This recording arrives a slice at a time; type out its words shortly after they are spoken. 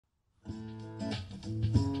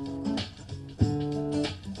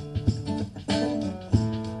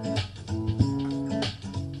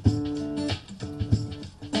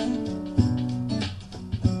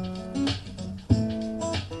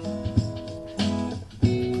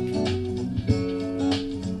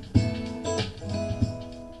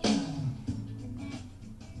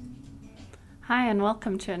Hi and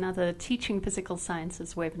welcome to another Teaching Physical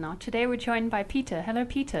Sciences webinar. Today we're joined by Peter. Hello,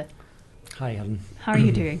 Peter. Hi, Helen. How are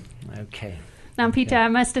you doing? Okay. Now, Peter, I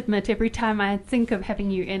must admit, every time I think of having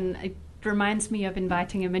you in, it reminds me of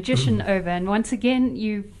inviting a magician over. And once again,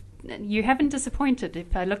 you haven't disappointed.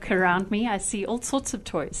 If I look around me, I see all sorts of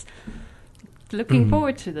toys. Looking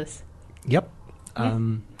forward to this. Yep.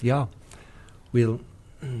 Yeah. We'll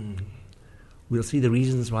see the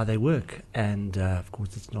reasons why they work. And, of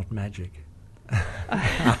course, it's not magic.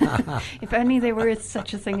 If only there were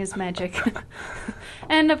such a thing as magic.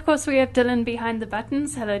 And of course we have Dylan behind the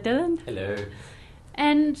buttons. Hello, Dylan. Hello.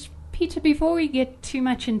 And Peter, before we get too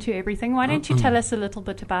much into everything, why don't you tell us a little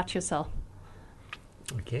bit about yourself?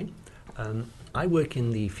 Okay. I work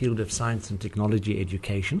in the field of science and technology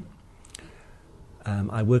education.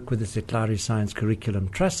 I work with the Setlari Science Curriculum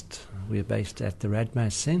Trust. We're based at the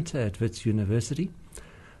Radmaas Center at Wits University.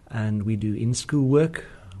 And we do in-school work.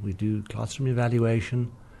 We do classroom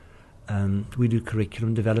evaluation. We do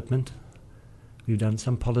curriculum development. We've done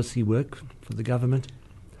some policy work for the government.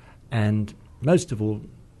 And most of all,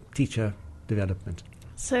 teacher development.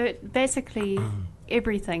 So basically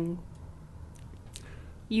everything.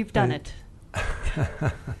 You've done it.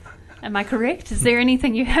 Am I correct? Is there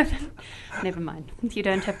anything you haven't? Never mind. You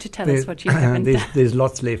don't have to tell us what you haven't done. There's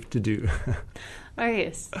lots left to do. Oh,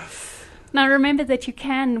 yes. Now remember that you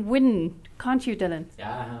can win, can't you, Dylan?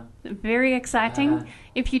 Yeah. Very exciting.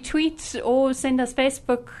 If you tweet or send us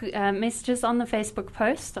Facebook messages on the Facebook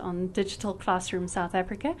post on Digital Classroom South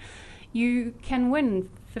Africa, you can win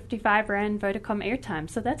 55 Rand Vodacom airtime.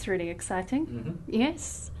 So that's really exciting. Mm-hmm.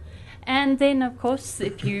 Yes. And then, of course,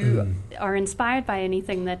 if you are inspired by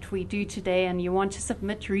anything that we do today and you want to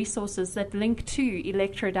submit resources that link to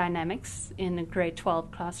Electrodynamics in a grade 12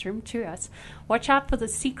 classroom to us, watch out for the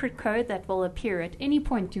secret code that will appear at any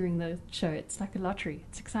point during the show. It's like a lottery.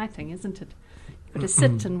 It's exciting, isn't it? You've got to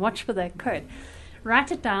sit and watch for that code.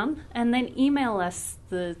 Write it down and then email us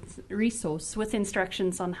the resource with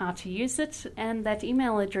instructions on how to use it. And that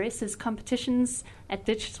email address is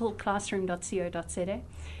competitions@digitalclassroom.co.za.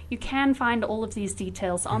 You can find all of these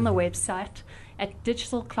details on the website at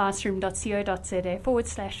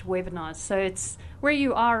digitalclassroom.co.za/webinars. So it's where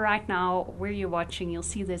you are right now, where you're watching. You'll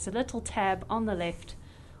see there's a little tab on the left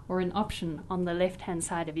or an option on the left-hand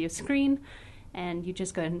side of your screen. And you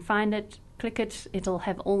just go and find it, click it, it'll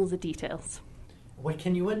have all the details. What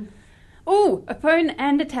can you win? Oh, a phone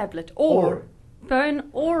and a tablet. Or phone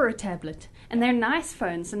or a tablet. And they're nice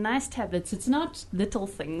phones and nice tablets. It's not little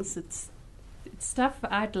things. It's stuff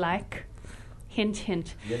I'd like. Hint,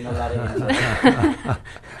 hint. You're not allowed to enter.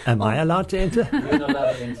 Am I allowed to enter? You're not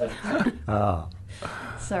allowed to enter.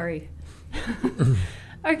 Sorry.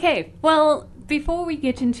 Okay, well, before we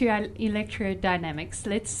get into our electrodynamics,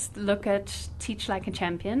 let's look at Teach Like a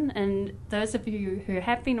Champion. And those of you who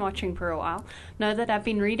have been watching for a while know that I've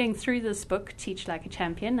been reading through this book, Teach Like a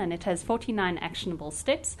Champion, and it has 49 actionable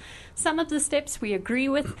steps. Some of the steps we agree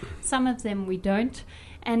with, some of them we don't.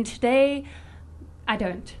 And today, I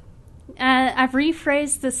don't. I've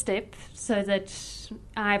rephrased the step so that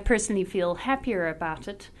I personally feel happier about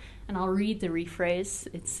it. And I'll read the rephrase.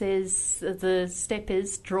 It says the step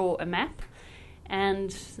is draw a map.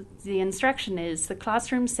 And the instruction is the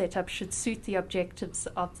classroom setup should suit the objectives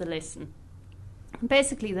of the lesson.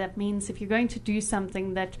 Basically, that means if you're going to do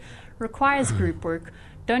something that requires group work,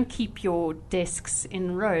 don't keep your desks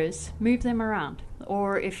in rows, move them around.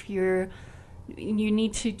 Or if you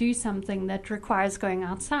need to do something that requires going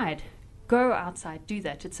outside, go outside, do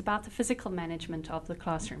that. It's about the physical management of the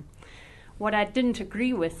classroom. What I didn't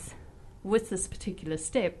agree with this particular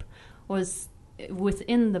step was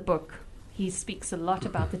within the book. He speaks a lot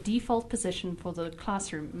about the default position for the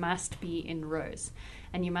classroom must be in rows.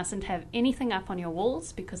 And you mustn't have anything up on your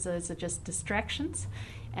walls because those are just distractions.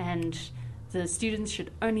 And the students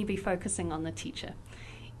should only be focusing on the teacher.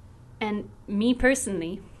 And me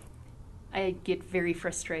personally, I get very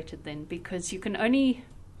frustrated then because you can only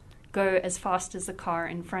go as fast as the car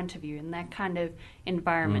in front of you in that kind of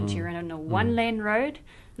environment. You're in a one-lane road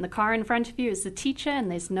and the car in front of you is the teacher and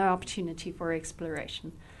there's no opportunity for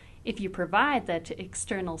exploration. If you provide that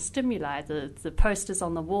external stimuli, the posters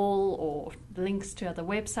on the wall or links to other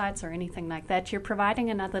websites or anything like that, you're providing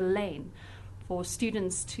another lane for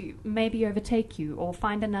students to maybe overtake you or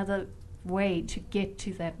find another way to get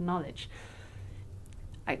to that knowledge.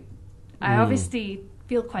 I obviously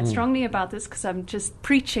feel quite strongly about this because I'm just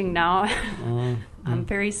preaching now. I'm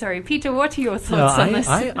very sorry. Peter, what are your thoughts on this?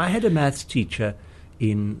 I had a maths teacher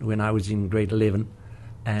when I was in grade 11,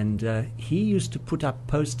 and he used to put up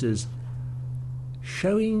posters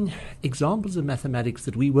showing examples of mathematics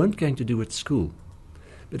that we weren't going to do at school.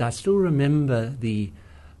 but I still remember the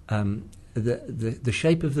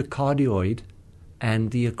shape of the cardioid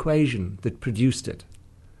and the equation that produced it.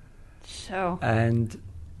 So, And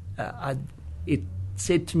it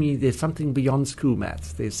said to me, there's something beyond school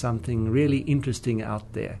maths. There's something really interesting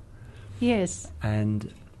out there. yes.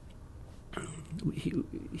 And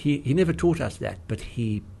he never taught us that, but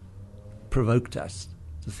he provoked us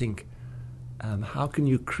to think, how can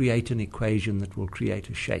you create an equation that will create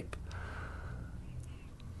a shape?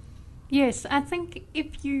 Yes, I think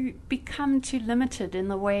if you become too limited in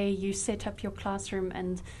the way you set up your classroom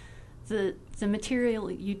and the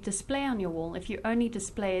material you display on your wall, if you only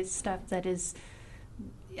display stuff that is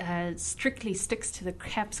strictly sticks to the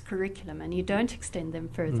CAPS curriculum and you don't extend them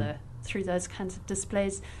further through those kinds of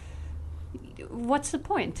displays, what's the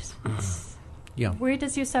point? Yeah. Where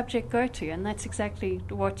does your subject go to? And that's exactly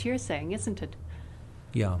what you're saying, isn't it?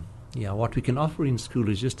 Yeah. What we can offer in school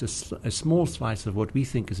is just a small slice of what we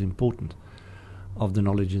think is important of the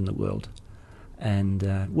knowledge in the world. And,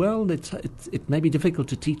 it may be difficult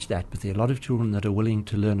to teach that, but there are a lot of children that are willing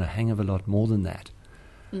to learn a hang of a lot more than that.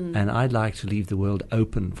 And I'd like to leave the world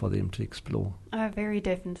open for them to explore. Oh, very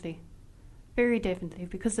definitely. Very definitely.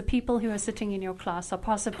 Because the people who are sitting in your class are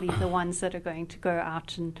possibly the ones that are going to go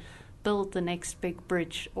out and build the next big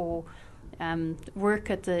bridge or work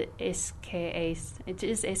at the SKA. It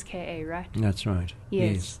is SKA, right? That's right.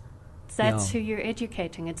 Yes. That's who you're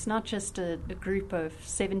educating. It's not just a group of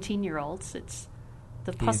 17-year-olds. It's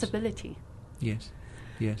the possibility. Yes.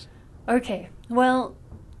 Okay. Well,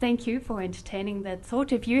 thank you for entertaining that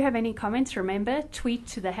thought. If you have any comments, remember, tweet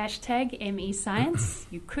to the hashtag #MeScience.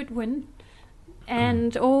 You could win.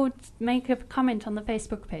 Or make a comment on the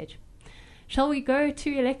Facebook page. Shall we go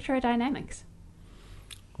to electrodynamics?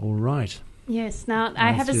 All right. Yes. Now,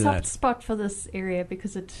 I have a do soft that. spot for this area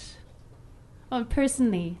because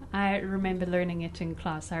personally, I remember learning it in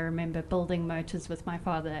class. I remember building motors with my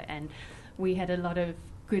father, and we had a lot of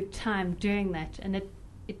good time doing that. And it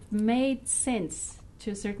made sense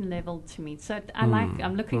to a certain level to me. So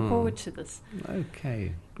I'm looking forward to this.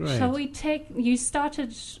 Okay, great. Shall we you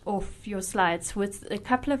started off your slides with a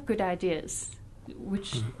couple of good ideas,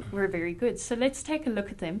 which were very good. So let's take a look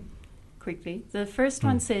at them quickly. The first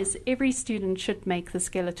one says every student should make the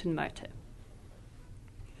skeleton motor.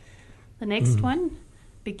 The next one,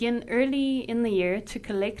 begin early in the year to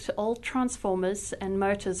collect old transformers and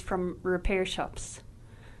motors from repair shops.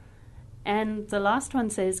 And the last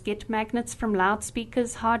one says, get magnets from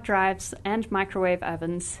loudspeakers, hard drives, and microwave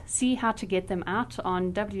ovens. See how to get them out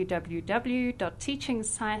on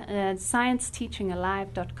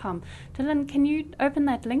www.scienceteachingalive.com. Dylan, can you open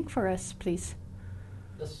that link for us, please?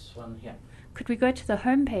 This one here. Could we go to the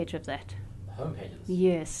home page of that? The home page of this?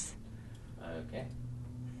 Yes. Okay.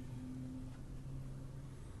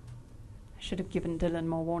 I should have given Dylan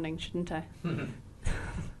more warning, shouldn't I?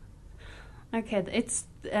 Okay, it's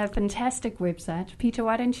a fantastic website. Peter,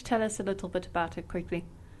 why don't you tell us a little bit about it quickly?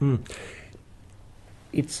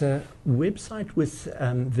 It's a website with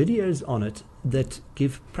videos on it that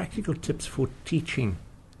give practical tips for teaching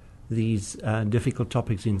these difficult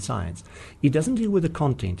topics in science. It doesn't deal with the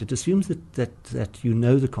content. It assumes that you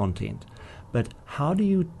know the content. But how do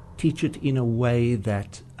you teach it in a way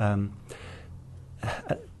that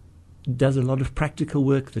does a lot of practical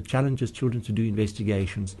work, that challenges children to do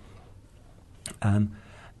investigations,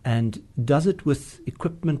 and does it with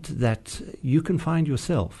equipment that you can find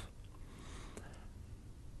yourself?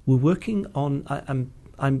 We're working on.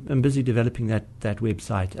 I'm busy developing that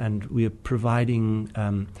website, and we're providing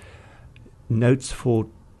notes for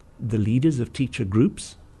the leaders of teacher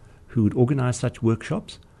groups who would organize such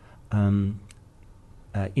workshops,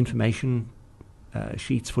 information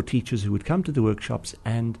sheets for teachers who would come to the workshops,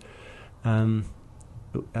 and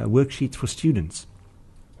worksheets for students,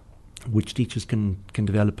 which teachers can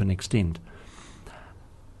develop and extend.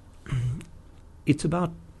 It's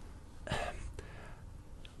about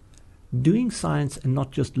doing science and not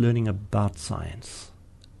just learning about science.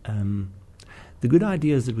 The good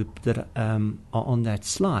ideas that are on that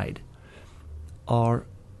slide are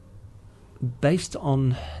based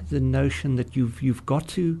on the notion that you've got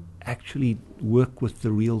to actually work with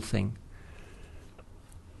the real thing.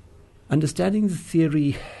 Understanding the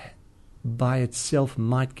theory by itself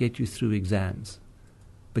might get you through exams,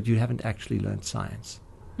 but you haven't actually learned science.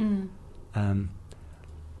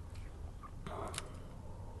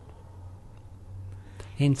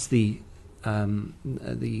 Hence the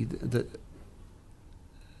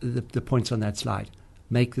points on that slide.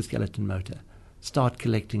 Make the skeleton motor. Start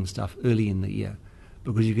collecting stuff early in the year,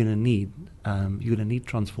 because you're going to need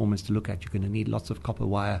transformers to look at. You're going to need lots of copper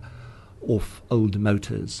wire off old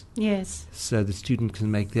motors, Yes. so the student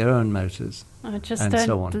can make their own motors. Just And don't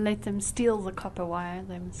so on. let them steal the copper wire.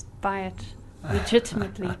 They must buy it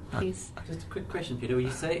legitimately, please. Just a quick question, Peter. When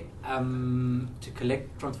you say to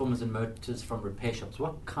collect transformers and motors from repair shops,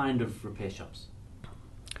 what kind of repair shops?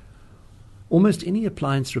 Almost any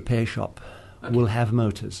appliance repair shop Okay. will have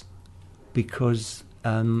motors, because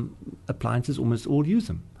appliances almost all use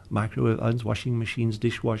them. Microwave ovens, washing machines,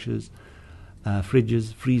 dishwashers,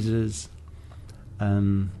 fridges, freezers,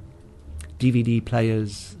 DVD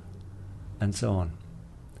players, and so on.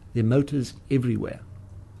 There are motors everywhere.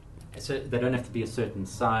 So they don't have to be a certain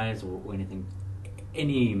size or anything.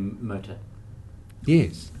 Any motor.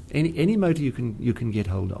 Yes, any motor you can get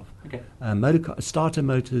hold of. Okay. Starter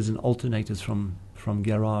motors and alternators from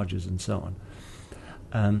garages and so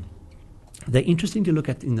on. They're interesting to look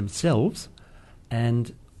at in themselves,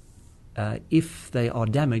 and if they are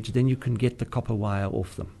damaged, then you can get the copper wire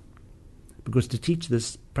off them. Because to teach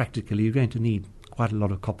this practically, you're going to need quite a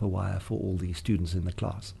lot of copper wire for all the students in the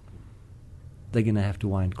class. They're going to have to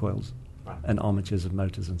wind coils and armatures of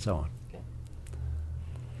motors and so on.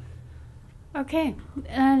 Okay,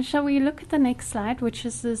 shall we look at the next slide, which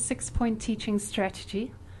is the 6-point teaching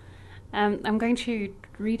strategy? I'm going to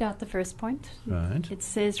read out the first point. Right. It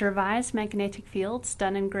says revise magnetic fields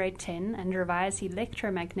done in grade 10 and revise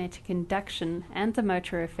electromagnetic induction and the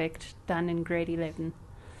motor effect done in grade 11.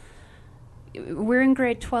 We're in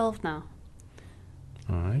grade 12 now.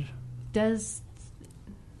 All right.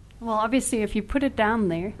 Well, obviously, if you put it down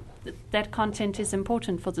there, that content is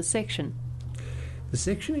important for the section. The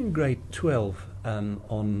section in grade 12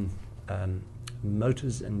 on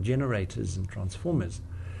motors and generators and transformers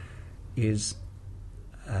is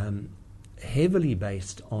heavily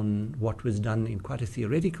based on what was done in quite a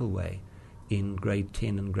theoretical way in grade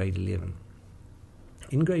 10 and grade 11.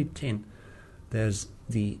 In grade 10, there's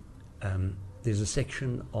a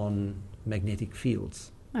section on magnetic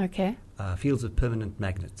fields, Okay. fields of permanent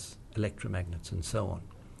magnets, electromagnets, and so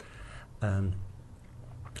on.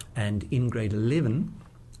 And in grade 11,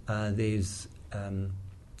 there's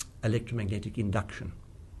electromagnetic induction.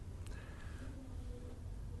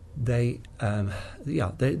 They're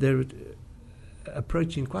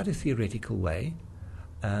approaching quite a theoretical way,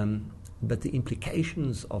 but the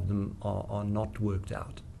implications of them are not worked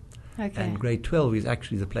out. Okay. And grade 12 is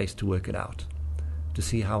actually the place to work it out, to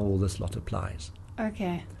see how all this lot applies.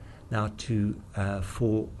 Okay. Now,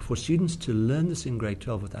 for students to learn this in grade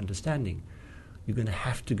 12 with understanding, you're going to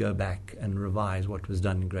have to go back and revise what was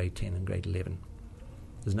done in grade 10 and grade 11.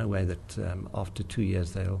 There's no way that after 2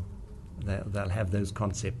 years they'll have those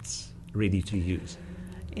concepts ready to use.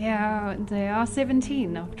 Yeah, they are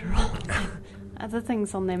 17 after all. Other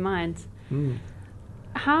things on their minds. Mm.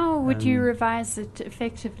 How would you revise it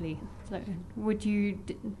effectively? So would you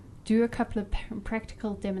do a couple of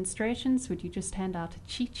practical demonstrations? Would you just hand out a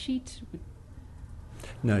cheat sheet?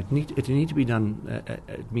 No, it need to be done.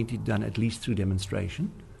 It need to be done at least through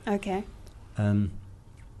demonstration. Okay. I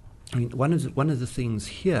mean, one of the things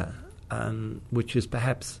here, which is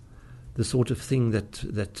perhaps the sort of thing that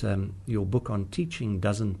your book on teaching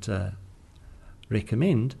doesn't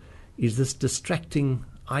recommend, is this distracting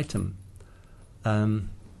item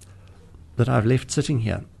that I've left sitting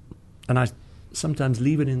here, and I sometimes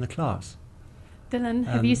leave it in the class. Dylan,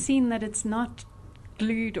 have you seen that it's not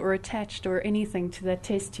glued or attached or anything to that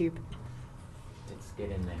test tube? Let's get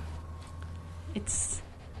in there. It's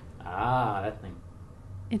That thing.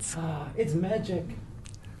 It's magic.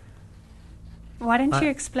 Why don't you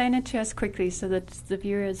explain it to us quickly so that the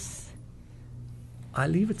viewers... I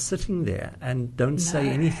leave it sitting there and don't say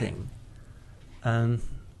anything. And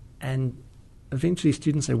eventually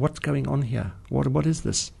students say, what's going on here? What is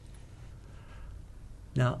this?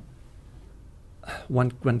 Now,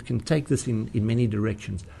 one can take this in many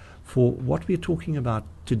directions. For what we're talking about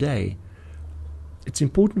today, it's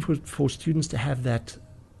important for students to have that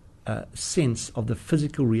sense of the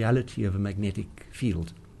physical reality of a magnetic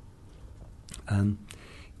field. Helen,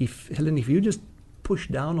 if you just push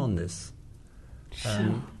down on this,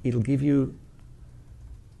 it'll give you...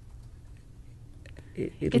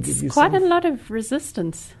 It's quite a lot of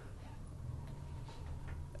resistance.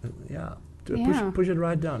 Yeah. Yeah. Push it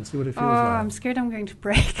right down. See what it feels Oh, like. I'm scared I'm going to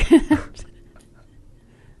break it.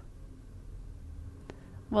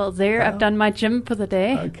 Well, there, I've done my gym for the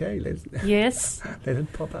day. Okay, Yes. let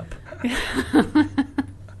it pop up.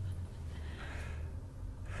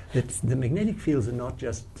 The magnetic fields are not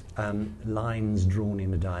just lines drawn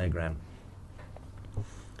in a diagram.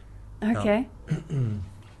 Okay.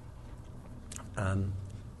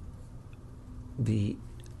 The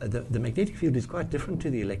magnetic field is quite different to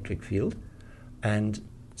the electric field, and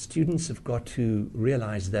students have got to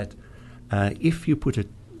realize that if you put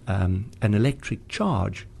an electric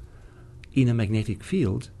charge in a magnetic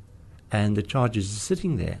field and the charge is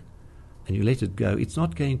sitting there and you let it go, it's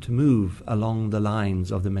not going to move along the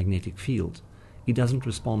lines of the magnetic field. It doesn't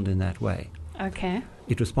respond in that way. Okay.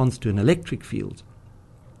 It responds to an electric field,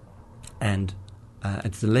 and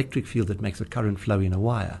it's the electric field that makes a current flow in a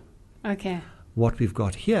wire. Okay. What we've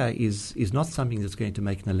got here is not something that's going to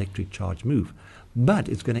make an electric charge move, but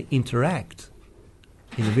it's going to interact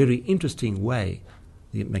in a very interesting way.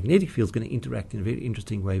 The magnetic field is going to interact in a very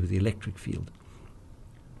interesting way with the electric field.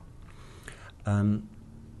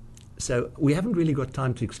 So we haven't really got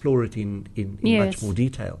time to explore it in much more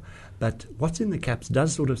detail. But what's in the caps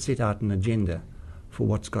does sort of set out an agenda for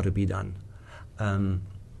what's got to be done.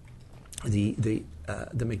 The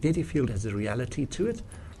magnetic field has a reality to it,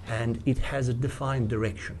 and it has a defined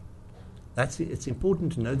direction. It's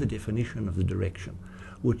important to know the definition of the direction,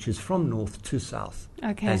 which is from north to south,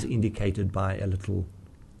 as indicated by a little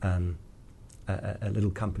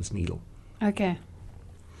compass needle. Okay.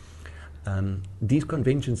 These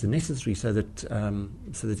conventions are necessary so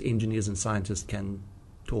that engineers and scientists can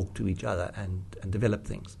talk to each other and develop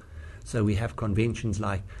things. So we have conventions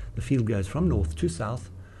like the field goes from north to south.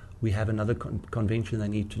 We have another convention they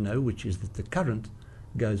need to know, which is that the current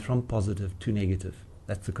goes from positive to negative.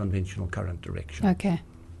 That's the conventional current direction. Okay.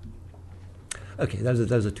 Okay,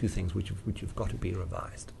 those are two things which have got to be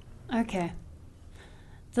revised. Okay.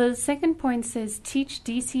 The second point says teach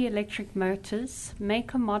DC electric motors,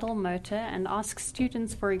 make a model motor, and ask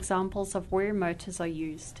students for examples of where motors are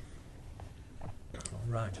used. All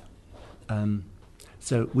right.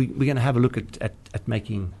 So we're going to have a look at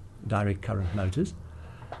making direct current motors.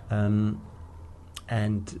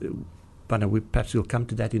 But perhaps we'll come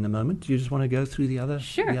to that in a moment. Do you just want to go through the other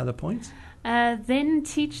points? Then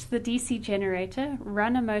teach the DC generator,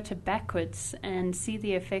 run a motor backwards, and see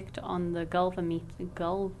the effect on the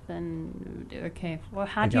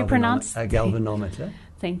how do you pronounce? A galvanometer.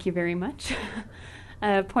 Thank you very much.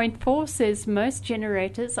 Point 4 says most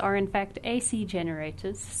generators are in fact AC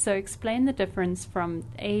generators, so explain the difference from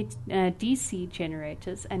DC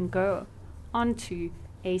generators and go on to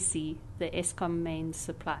AC, the ESCOM mains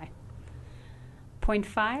supply. Point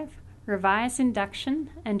 5, revise induction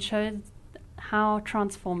and show how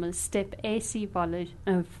transformers step AC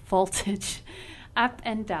voltage up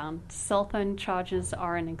and down. Cell phone chargers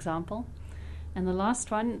are an example. And the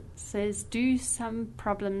last one says do some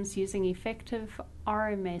problems using effective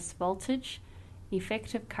RMS voltage,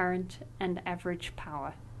 effective current, and average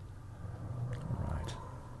power. Right.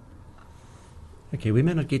 Okay, we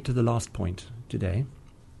may not get to the last point today,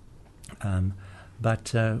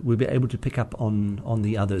 but we'll be able to pick up on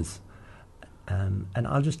the others. And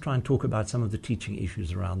I'll just try and talk about some of the teaching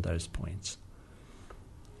issues around those points.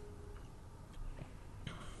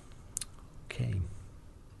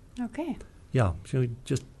 Okay. Yeah, shall we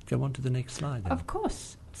just go on to the next slide then? Of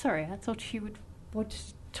course. Sorry, I thought you would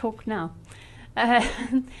talk now.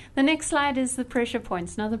 The next slide is the pressure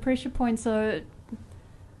points. Now, the pressure points are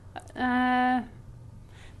they're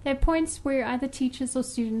points where either teachers or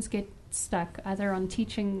students get stuck, either on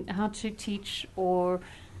teaching how to teach or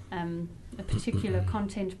a particular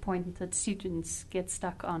content point that students get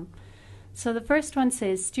stuck on. So the first one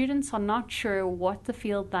says students are not sure what the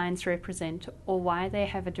field lines represent or why they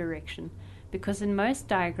have a direction, because in most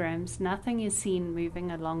diagrams nothing is seen moving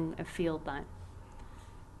along a field line.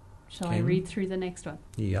 Shall I read through the next one?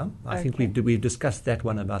 Yeah, I think we've discussed that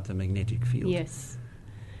one about the magnetic field. Yes.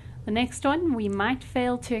 The next one, we might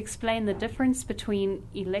fail to explain the difference between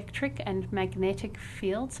electric and magnetic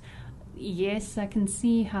fields. Yes, I can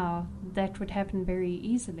see how that would happen very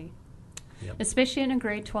easily. Yep. Especially in a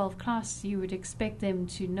grade 12 class, you would expect them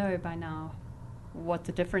to know by now what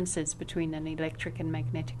the difference is between an electric and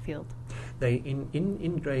magnetic field. They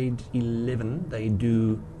in grade 11 they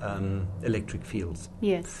do electric fields.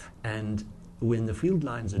 Yes. And when the field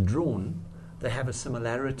lines are drawn, they have a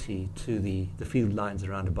similarity to the field lines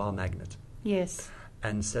around a bar magnet. Yes.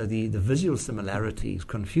 And so the visual similarity is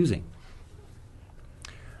confusing.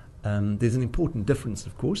 There's an important difference,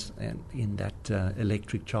 of course, in that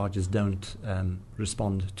electric charges don't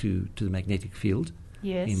respond to the magnetic field.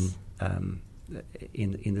 Yes.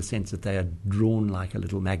 In the sense that they are drawn like a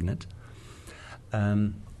little magnet.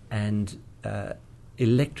 And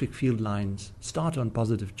electric field lines start on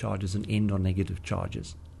positive charges and end on negative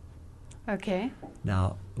charges. Okay.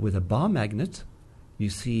 Now, with a bar magnet,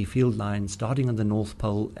 you see field lines starting on the North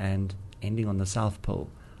Pole and ending on the South Pole.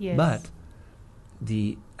 Yes. But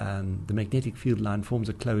the magnetic field line forms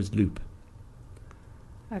a closed loop.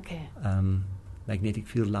 Okay. magnetic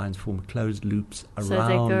field lines form closed loops around. So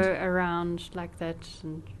they go around like that,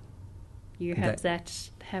 and you have that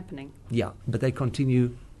happening. Yeah, but they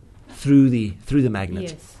continue through the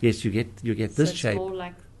magnet. Yes, you get so this it's shape. more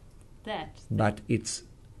like that. But it's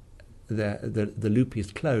the loop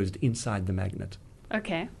is closed inside the magnet.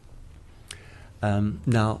 Okay.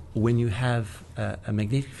 Now, when you have a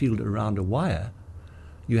magnetic field around a wire,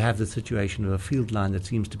 you have the situation of a field line that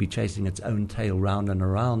seems to be chasing its own tail round and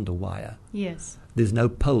around the wire. Yes. There's no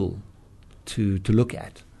pole to look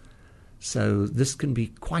at. So this can be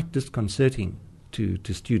quite disconcerting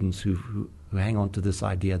to students who hang on to this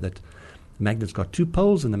idea that the magnet's got two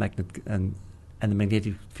poles and the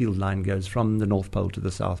magnetic field line goes from the North Pole to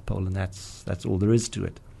the South Pole, and that's all there is to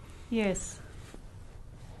it. Yes.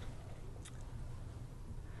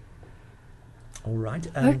 All right.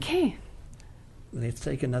 Okay. Let's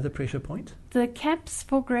take another pressure point. The CAPS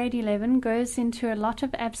for grade 11 goes into a lot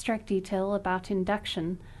of abstract detail about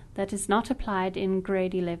induction that is not applied in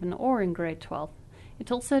grade 11 or in grade 12.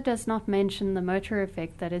 It also does not mention the motor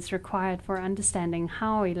effect that is required for understanding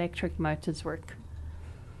how electric motors work.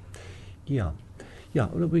 Yeah. Well,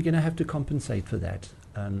 we're going to have to compensate for that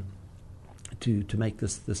to make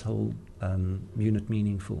this whole unit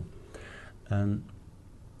meaningful.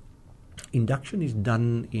 Induction is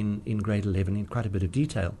done in grade 11 in quite a bit of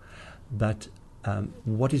detail, but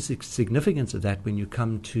what is the significance of that when you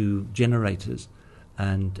come to generators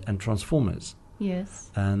and transformers? Yes.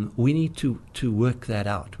 We need to work that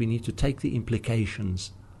out. We need to take the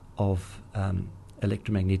implications of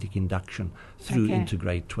electromagnetic induction through into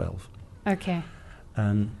grade 12. Okay.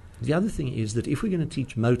 The other thing is that if we're going to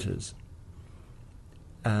teach motors,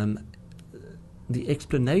 the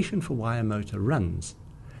explanation for why a motor runs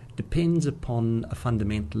depends upon a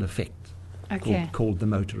fundamental effect called the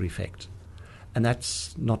motor effect. And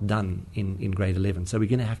that's not done in grade 11, so we're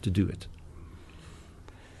going to have to do it.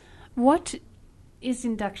 What is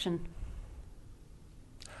induction?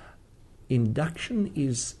 Induction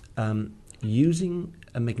is using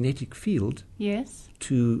a magnetic field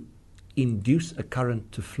to induce a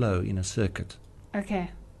current to flow in a circuit.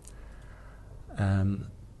 Okay.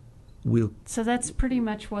 So that's pretty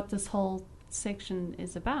much what this whole section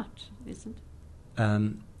is about, isn't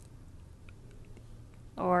it?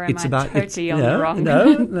 Or am I totally on the wrong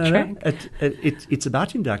track? It's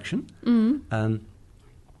about induction. Mm-hmm.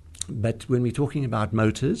 But when we're talking about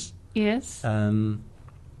motors, yes,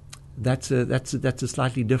 that's a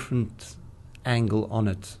slightly different angle on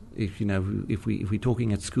it. If we're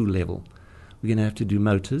talking at school level, we're going to have to do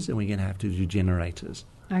motors and we're going to have to do generators.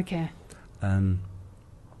 Okay. And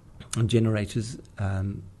generators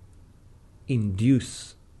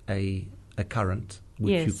induce a current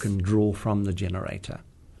which you can draw from the generator.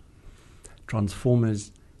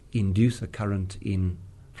 Transformers induce a current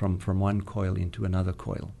from one coil into another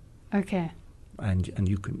coil. Okay. And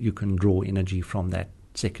you can draw energy from that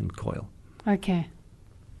second coil. Okay.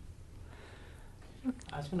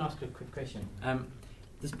 I was going to ask a quick question.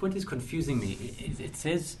 This point is confusing me. It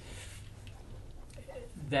says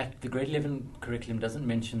that the grade 11 curriculum doesn't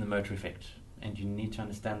mention the motor effect, and you need to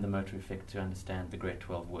understand the motor effect to understand the grade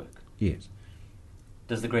 12 work. Yes.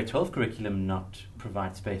 Does the grade 12 curriculum not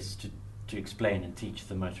provide space to explain and teach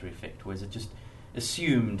the motor effect, or is it just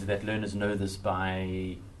assumed that learners know this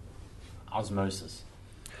by osmosis?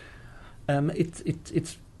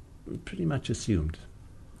 It's pretty much assumed.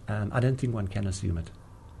 I don't think one can assume it.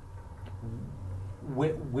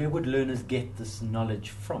 Where would learners get this knowledge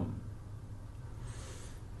from?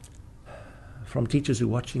 From teachers who are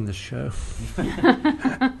watching the show.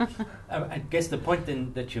 I guess the point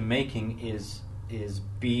then that you're making is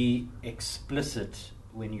be explicit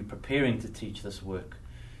when you're preparing to teach this work,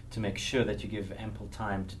 to make sure that you give ample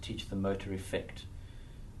time to teach the motor effect,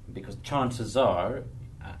 because chances are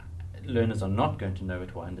learners are not going to know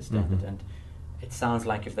it or understand it, and it sounds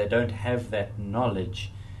like if they don't have that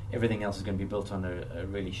knowledge, everything else is going to be built on a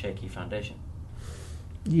really shaky foundation.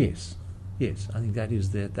 Yes, I think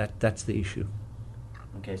that's the issue.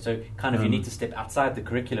 Okay, so kind of you need to step outside the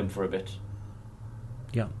curriculum for a bit.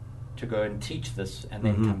 Yeah. To go and teach this, and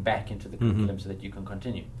then come back into the curriculum so that you can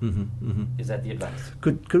continue. Is that the advice?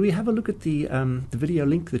 Could we have a look at the video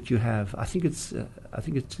link that you have? I think it's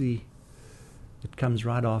it comes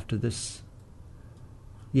right after this.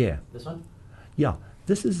 Yeah. This one? Yeah.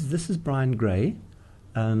 This is Brian Gray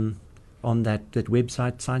on that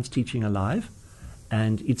website, Science Teaching Alive,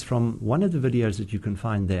 and it's from one of the videos that you can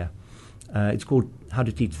find there. It's called How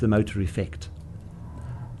to Teach the Motor Effect.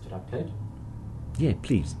 Should I play it? Yeah,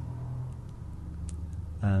 please.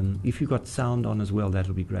 If you've got sound on as well,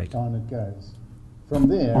 that'll be great. Down it goes. From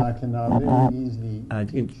there, I can now very easily.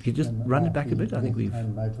 You just run it back a bit. I think we've.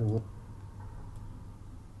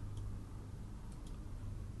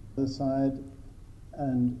 The side,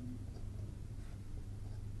 and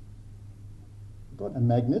got a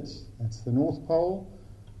magnet. That's the North Pole.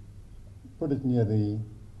 Put it near the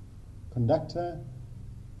conductor.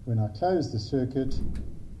 When I close the circuit,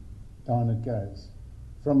 down it goes.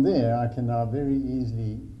 From there, I can now very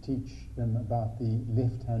easily teach them about the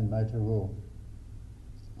left-hand motor rule.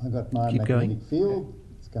 I've got my magnetic field.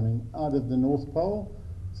 It's coming out of the North Pole.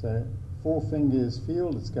 So 4 fingers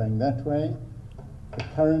field, it's going that way. The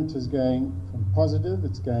current is going from positive,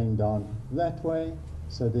 it's going down that way.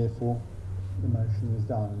 So therefore, the motion is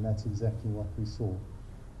down, and that's exactly what we saw.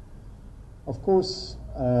 Of course,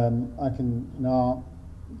 I can now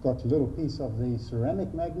got a little piece of the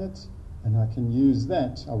ceramic magnet, and I can use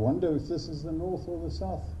that. I wonder if this is the north or the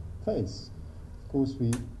south face. Of course,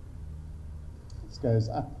 this goes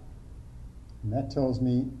up, and that tells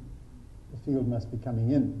me the field must be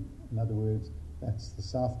coming in. In other words, that's the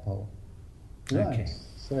South Pole. Right. Okay.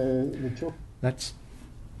 So that's.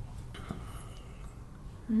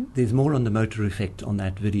 There's more on the motor effect on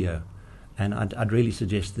that video, and I'd really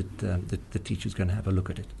suggest that the teacher's going to have a look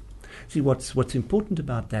at it. See, what's important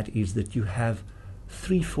about that is that you have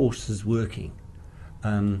 3 forces working.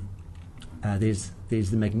 There's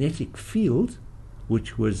the magnetic field,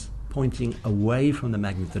 which was pointing away from the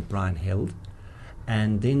magnet that Brian held,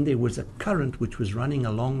 and then there was a current which was running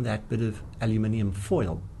along that bit of aluminium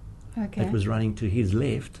foil. Okay. That was running to his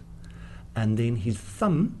left, and then his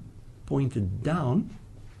thumb pointed down,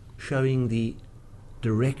 showing the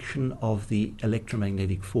direction of the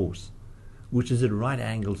electromagnetic force, which is at right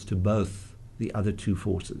angles to both the other 2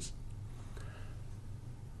 forces.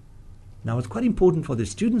 Now, what's quite important for the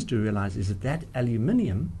students to realize is that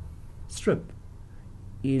aluminium strip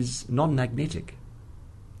is non-magnetic.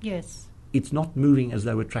 Yes. It's not moving as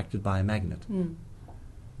though attracted by a magnet.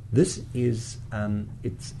 This is,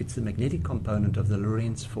 it's the magnetic component of the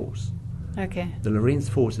Lorentz force. Okay. The Lorentz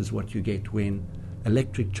force is what you get when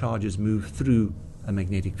electric charges move through a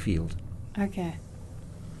magnetic field. Okay.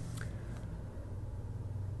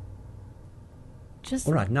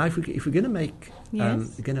 All right. Now, if we're going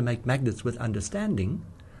to make magnets with understanding,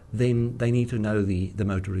 then they need to know the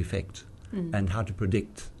motor effect and how to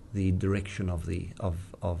predict the direction of the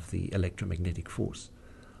electromagnetic force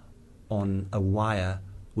on a wire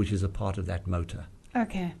which is a part of that motor.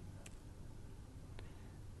 Okay.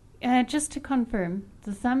 Just to confirm,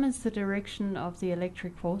 the thumb is the direction of the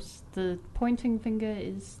electric force. The pointing finger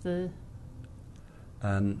is the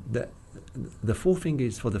forefinger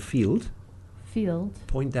is for the field.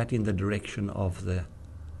 Point that in the direction of the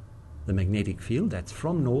magnetic field. That's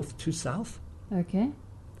from north to south. Okay.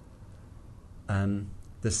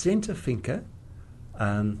 The center finger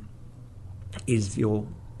is your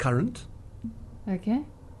current. Okay.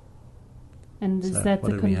 And is that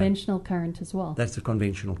the conventional current as well? That's the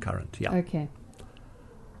conventional current, yeah. Okay.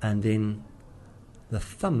 And then the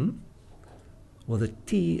thumb, well, the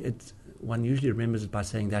T, one usually remembers it by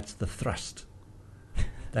saying that's the thrust.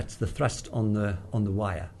 That's the thrust on the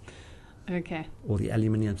wire. Okay. Or the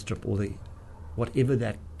aluminium strip, or whatever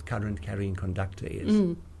that current carrying conductor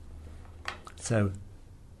is. So,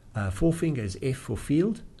 forefinger is F for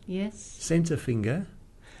field. Yes. Center finger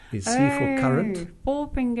is C for current.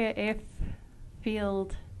 Forefinger F,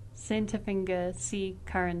 field, center finger C,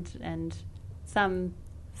 current, and thumb,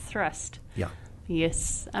 thrust. Yeah.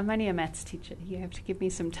 Yes. I'm only a maths teacher. You have to give me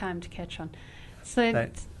some time to catch on. So.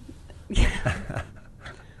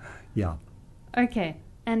 Yeah. Okay.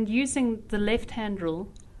 And using the left-hand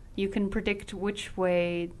rule, you can predict which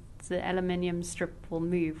way the aluminium strip will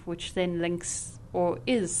move, which then links or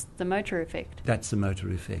is the motor effect. That's the motor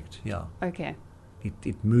effect, yeah. Okay.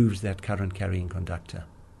 It moves that current carrying conductor.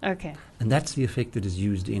 Okay. And that's the effect that is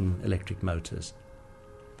used in electric motors.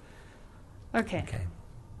 Okay.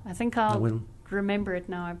 I think I'll remember it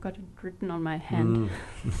now. I've got it written on my hand.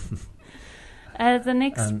 The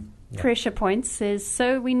next pressure point says,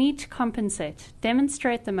 so we need to compensate,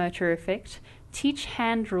 demonstrate the motor effect, teach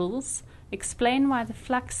hand rules, explain why the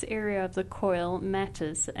flux area of the coil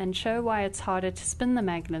matters, and show why it's harder to spin the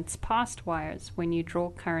magnets past wires when you draw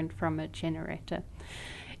current from a generator.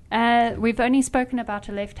 We've only spoken about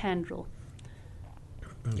a left-hand rule.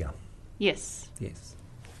 Yeah. Yes. Yes.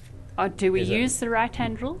 Do we use the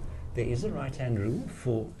right-hand rule? There is a right-hand rule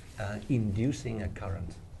for inducing a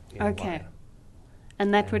current in a wire.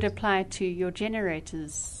 And that would apply to your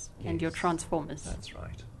generators and your transformers. That's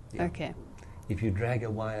right. Yeah. Okay. If you drag a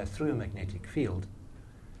wire through a magnetic field,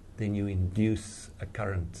 then you induce a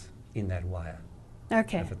current in that wire.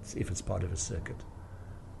 Okay. If it's part of a circuit.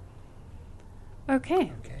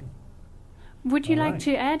 Okay. Okay. Would you All like right.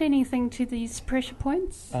 to add anything to these pressure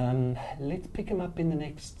points? Let's pick them up in the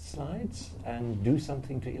next slides and do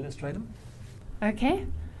something to illustrate them. Okay.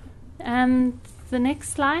 The next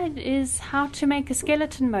slide is how to make a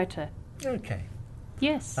skeleton motor. Okay.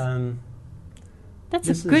 Yes. That's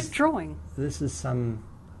this a good is- drawing. This is some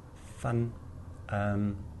fun.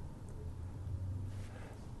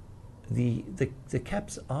 The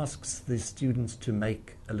CAPS asks the students to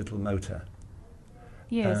make a little motor.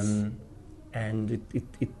 Yes. And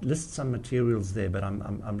it lists some materials there, but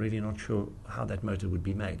I'm really not sure how that motor would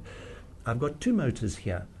be made. I've got two motors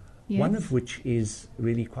here, one Yes. of which is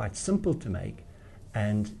really quite simple to make,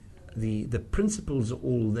 and the principles are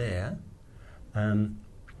all there, and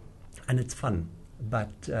it's fun.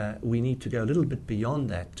 But we need to go a little bit beyond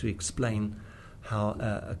that to explain how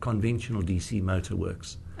a conventional DC motor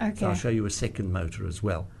works. Okay. So I'll show you a second motor as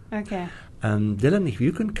well. Okay. Dylan, if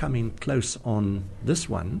you can come in close on this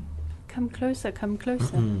one. Come closer, come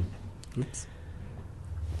closer. Oops.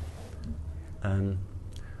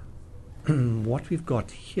 What we've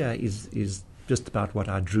got here is just about what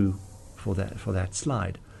I drew for that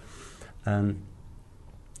slide.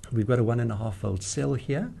 We've got a 1.5 volt cell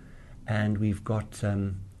here, and we've got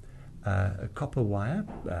a copper wire,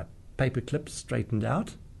 paper clips straightened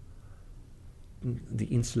out. The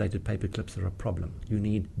insulated paper clips are a problem. You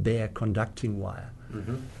need bare conducting wire.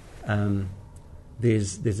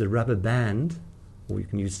 There's a rubber band, or you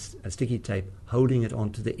can use a sticky tape, holding it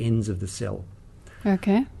onto the ends of the cell.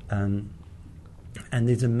 Okay. And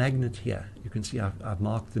there's a magnet here. You can see I've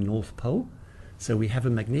marked the North Pole. So we have a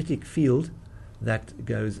magnetic field that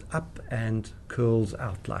goes up and curls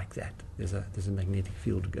out like that. There's a magnetic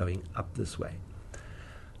field going up this way.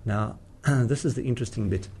 Now, this is the interesting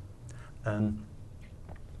bit.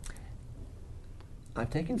 I've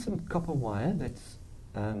taken some copper wire that's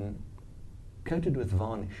coated with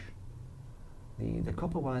varnish. The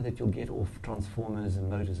copper wire that you'll get off transformers and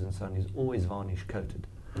motors and so on is always varnish coated.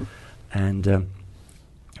 And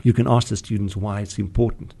you can ask the students why it's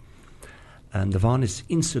important. And the varnish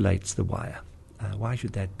insulates the wire. Why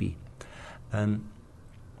should that be?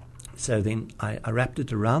 So then I wrapped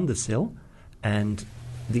it around the cell, and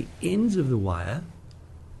the ends of the wire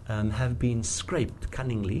have been scraped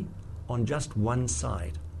cunningly on just one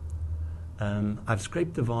side. I've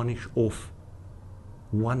scraped the varnish off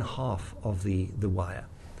one half of the wire.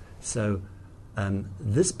 So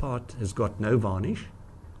this part has got no varnish,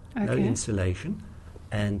 no Okay. insulation,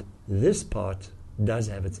 and this part does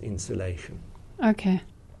have its insulation. Okay.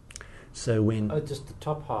 So when Oh, just the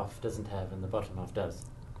top half doesn't have and the bottom half does.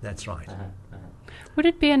 that's right. Would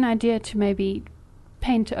it be an idea to maybe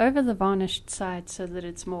paint over the varnished side so that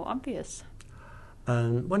it's more obvious?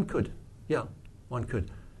 One could, yeah, one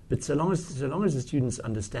could. But so long as the students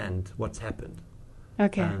understand what's happened,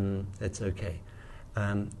 Okay. that's okay.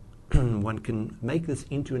 One can make this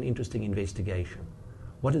into an interesting investigation.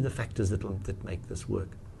 What are the factors that make this work?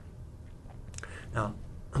 Now,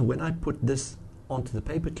 when I put this onto the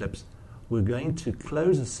paper clips, we're going to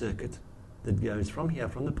close a circuit that goes from here,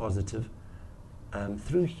 from the positive,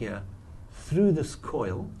 through here, through this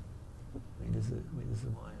coil. Where does the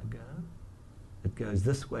wire go? It goes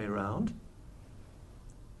this way around.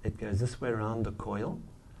 It goes this way around the coil,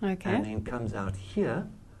 and Okay. then comes out here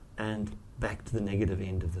and back to the negative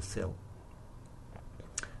end of the cell.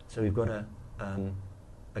 So we've got a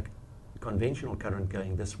conventional current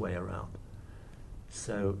going this way around.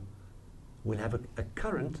 So we'll have a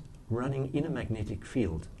current running in a magnetic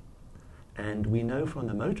field. And we know from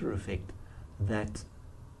the motor effect that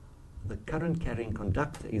the current carrying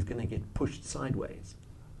conductor is going to get pushed sideways.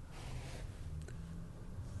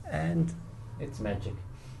 And It's magic.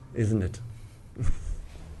 isn't it?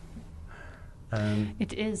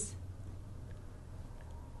 It is.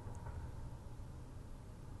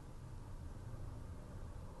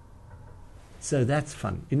 So that's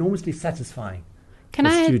fun, enormously satisfying Can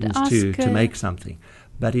for I students ask to make something.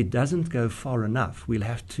 But it doesn't go far enough. We'll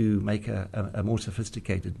have to make a more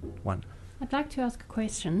sophisticated one. I'd like to ask a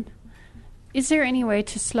question. Is there any way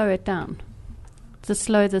to slow it down? To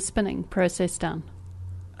slow the spinning process down?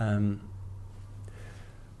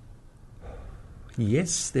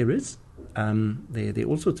 Yes, there is. There are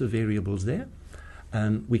all sorts of variables there.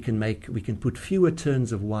 We can put fewer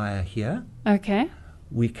turns of wire here. Okay.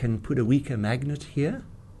 We can put a weaker magnet here.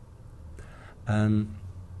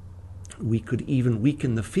 We could even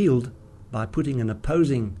weaken the field by putting an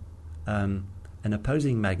opposing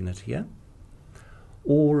magnet here.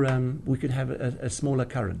 Or we could have a smaller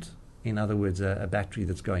current. In other words, a battery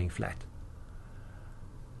that's going flat.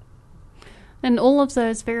 And all of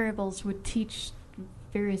those variables would teach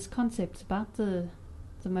various concepts about the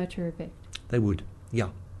motor effect. They would, yeah.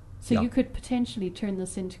 So Yeah. you could potentially turn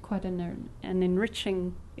this into quite an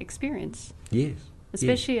enriching experience, Yes.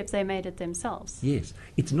 especially if they made it themselves. Yes.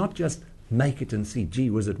 It's not just make it and see, gee,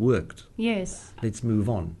 was it worked? Yes. Let's move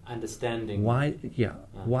on. Understanding. Why? Yeah.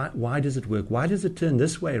 Why does it work? Why does it turn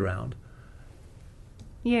this way around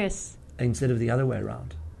Yes. instead of the other way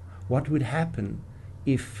around? What would happen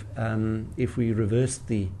if we reversed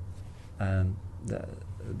the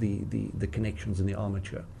connections in the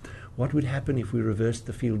armature? What would happen if we reversed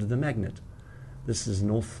the field of the magnet? This is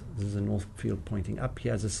north. This is a north field pointing up.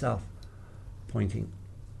 Here's a south pointing.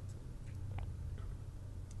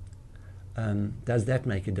 Does that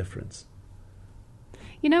make a difference?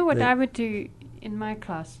 You know what I would do in my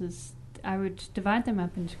classes? I would divide them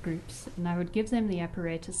up into groups, and I would give them the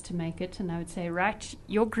apparatus to make it, and I would say, right,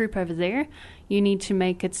 your group over there, you need to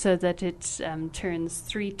make it so that it turns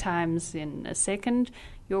 3 times in a second.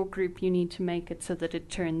 Your group, you need to make it so that it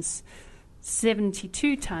turns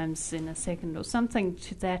 72 times in a second, or something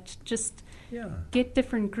to that. Just get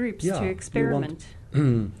different groups to experiment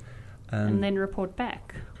and then report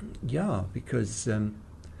back. Yeah, because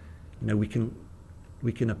we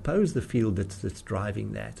can oppose the field that's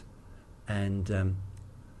driving that, and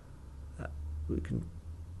we can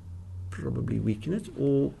probably weaken it,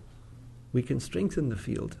 or we can strengthen the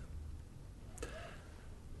field.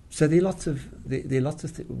 So there are lots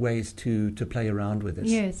of ways to play around with this.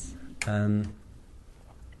 Yes.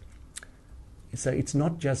 So it's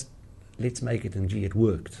not just let's make it and gee, it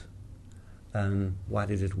worked. Why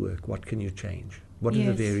did it work? What can you change? What are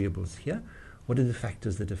the variables here? What are the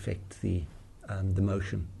factors that affect the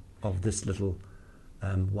motion of this little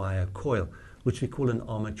wire coil, which we call an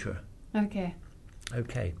armature? Okay.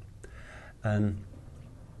 Okay.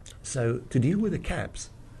 So to deal with the caps,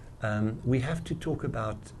 we have to talk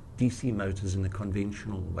about DC motors in a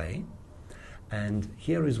conventional way. And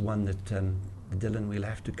here is one that, Dylan, we'll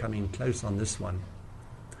have to come in close on this one.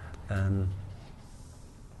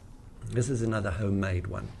 This is another homemade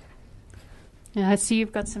one. I see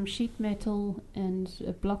you've got some sheet metal and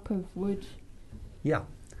a block of wood. Yeah.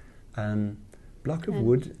 Block of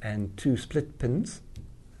wood and 2 split pins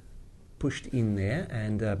pushed in there,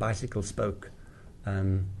 and a bicycle spoke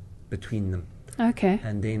between them. Okay.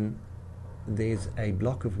 And then there's a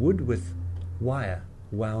block of wood with wire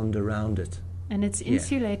wound around it. And it's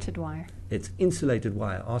insulated wire. It's insulated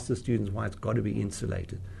wire. Ask the students why it's got to be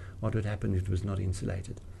insulated. What would happen if it was not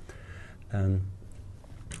insulated? And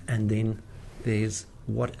then there's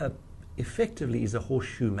what effectively is a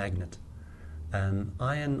horseshoe magnet.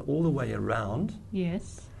 Iron all the way around.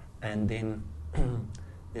 Yes. And then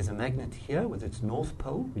there's a magnet here with its north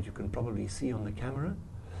pole, which you can probably see on the camera.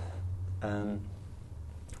 And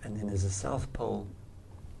then there's a south pole.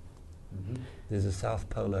 Mm-hmm. There's a south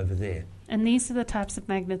pole over there. And these are the types of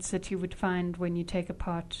magnets that you would find when you take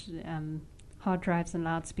apart hard drives and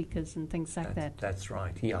loudspeakers and things like that. That's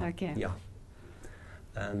right, yeah. Okay. Yeah.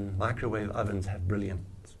 Microwave ovens have brilliant,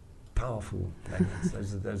 powerful magnets.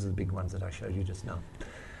 Those are the big ones that I showed you just now.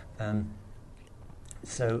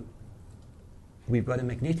 So we've got a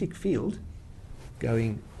magnetic field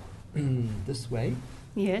going this way.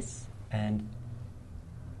 Yes. And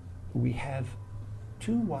we have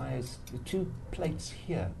 2 wires, 2 plates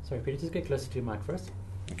here. Sorry, Peter, just get closer to your mic first.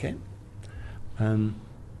 Okay. Now,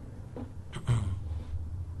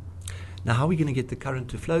 how are we going to get the current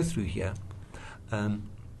to flow through here?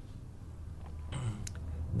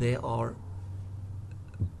 There are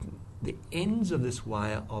the ends of this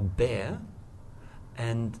wire are bare,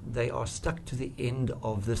 and they are stuck to the end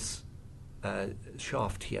of this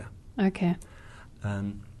shaft here. Okay.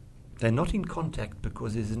 They're not in contact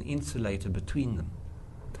because there's an insulator between them.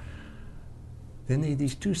 Then there are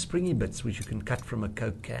these 2 springy bits which you can cut from a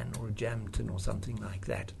Coke can or a jam tin or something like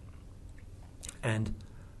that. And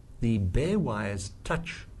the bare wires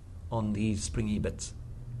touch on these springy bits.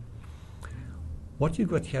 What you've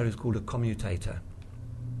got here is called a commutator.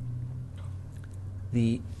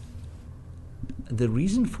 The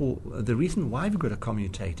reason why we've got a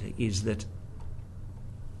commutator is that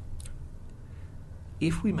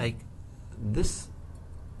if we make this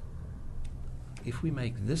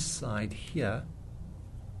side here,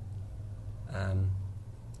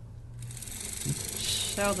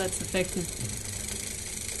 Oh, that's effective.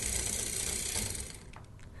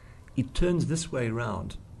 It turns this way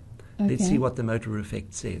around. Okay. Let's see what the motor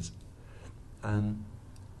effect says.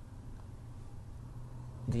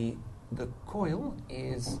 The coil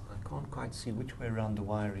is, I can't quite see which way around the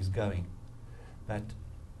wire is going, but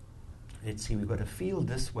let's see, we've got a field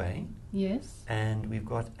this way. Yes. And we've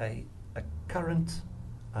got a current,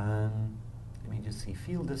 let me just see,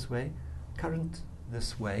 field this way, current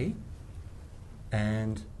this way,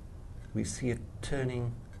 and we see it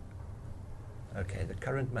turning. Okay, the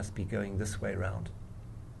current must be going this way round.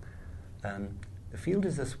 The field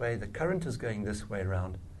is this way, the current is going this way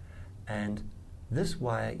round, and this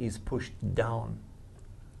wire is pushed down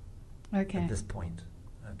at this point.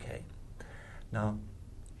 Okay. Now,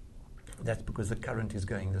 that's because the current is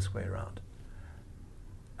going this way around.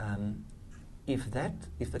 If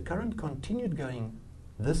the current continued going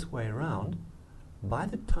this way around, by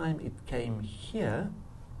the time it came here,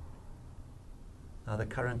 now the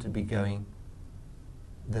current would be going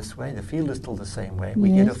this way. The field is still the same way.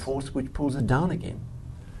 We get a force which pulls it down again.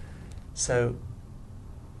 So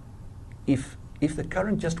if the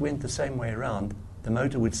current just went the same way around, the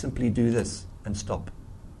motor would simply do this and stop.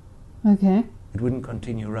 Okay. It wouldn't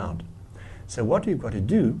continue around. So what we've got to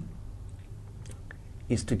do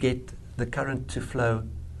is to get the current to flow,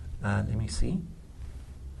 let me see,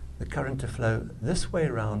 the current to flow this way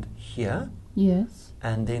around here. Yes.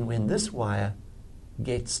 And then when this wire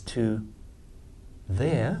gets to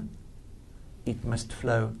there, it must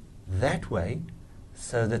flow that way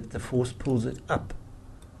so that the force pulls it up.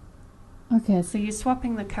 Okay, so you're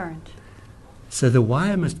swapping the current. So the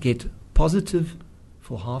wire must get positive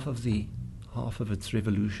for half of its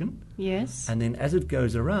revolution. Yes. And then as it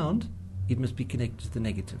goes around, it must be connected to the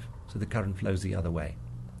negative, so the current flows the other way.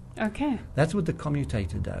 Okay. That's what the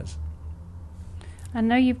commutator does. I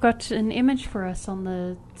know you've got an image for us on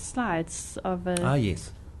the slides of a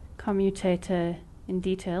Yes. commutator in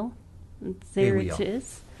detail. There we it are.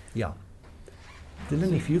 is. Yeah.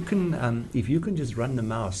 Dylan, if you can just run the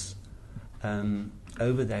mouse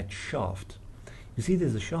over that shaft. You see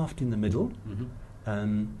there's a shaft in the middle.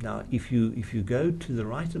 Mm-hmm. Now if you go to the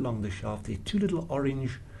right along the shaft, there are two little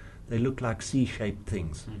orange, they look like C-shaped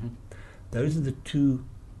things. Mm-hmm. Those are the two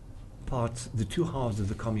parts, the two halves of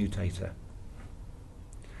the commutator.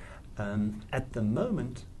 At the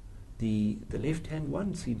moment, the left-hand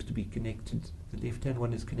one seems to be connected. The left-hand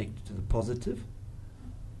one is connected to the positive.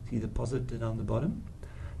 See the positive down the bottom?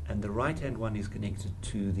 And the right-hand one is connected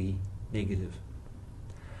to the negative.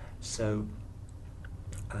 So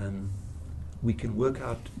we can work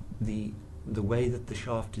out the way that the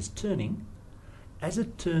shaft is turning. As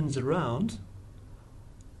it turns around,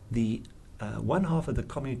 the one half of the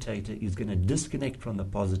commutator is going to disconnect from the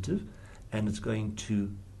positive, and it's going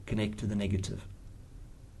to connect to the negative.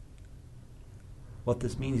 What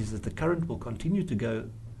this means is that the current will continue to go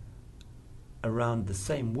around the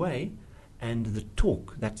same way, and the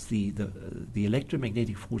torque, that's the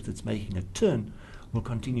electromagnetic force that's making a turn, will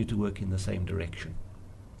continue to work in the same direction.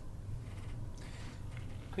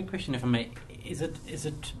 Quick question, if I may. Is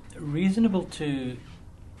it reasonable to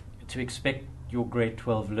expect your grade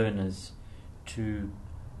 12 learners to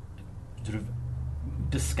sort of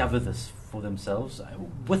discover this for themselves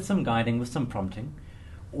with some guiding, with some prompting,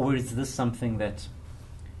 or is this something that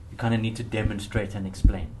you kind of need to demonstrate and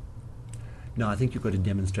explain? No, I think you've got to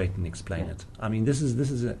demonstrate and explain it. I mean, this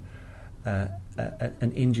is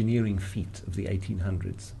an engineering feat of the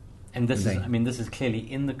 1800s. And this is clearly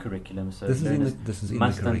in the curriculum, so this is learners in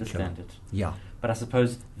must the curriculum. understand it. Yeah. But I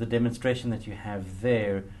suppose the demonstration that you have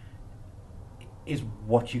there is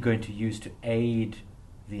what you're going to use to aid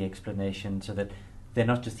the explanation, so that they're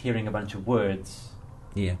not just hearing a bunch of words.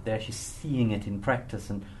 Yeah. They're actually seeing it in practice,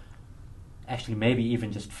 and actually maybe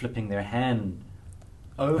even just flipping their hand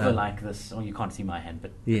over like this. Oh, you can't see my hand,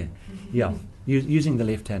 but Yeah. Yeah. Using the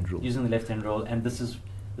left-hand rule. using the left-hand roll, and this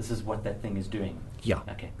is what that thing is doing. Yeah.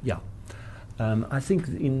 Okay. Yeah. I think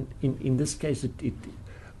in this case,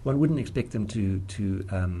 one wouldn't expect them to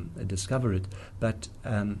discover it, but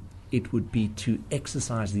it would be to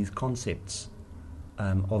exercise these concepts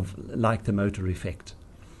of like the motor effect.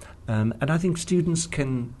 And I think students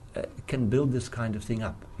can build this kind of thing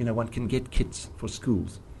up. You know, one can get kits for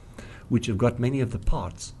schools which have got many of the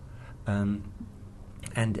parts, and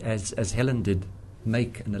as Helen did,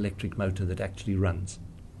 make an electric motor that actually runs.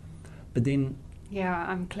 But then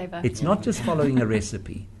I'm clever. it's not just following a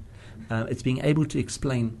recipe. It's being able to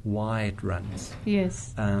explain why it runs.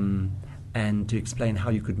 Yes. And to explain how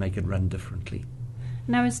you could make it run differently.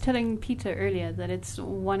 And I was telling Peter earlier that it's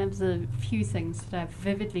one of the few things that I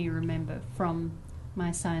vividly remember from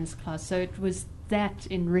my science class. So it was that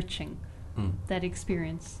enriching, that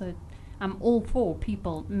experience. So I'm all for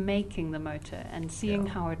people making the motor and seeing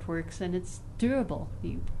how it works, and it's doable.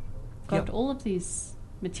 You've got all of these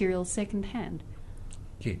materials second hand.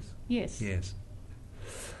 Yes. Yes. Yes.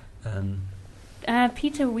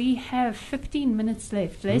 Peter, we have 15 minutes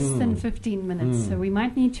left, less than 15 minutes, so we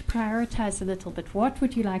might need to prioritize a little bit. What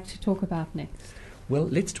would you like to talk about next? Well,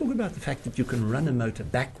 let's talk about the fact that you can run a motor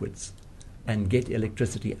backwards and get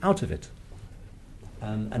electricity out of it.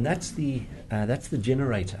 And that's the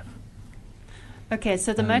generator. Okay,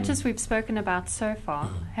 so the motors we've spoken about so far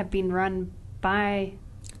have been run by,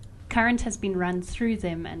 current has been run through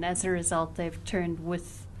them, and as a result they've turned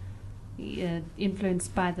with,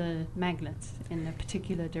 influenced by the magnets in a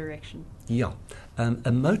particular direction. Yeah.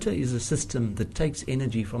 A motor is a system that takes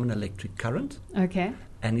energy from an electric current, Okay.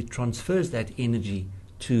 and it transfers that energy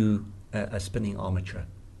to a spinning armature.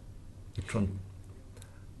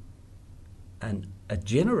 And a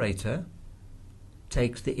generator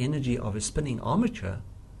takes the energy of a spinning armature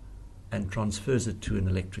and transfers it to an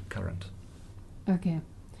electric current. Okay.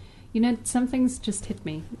 You know, something's just hit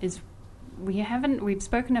me, is we've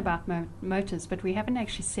spoken about motors, but we haven't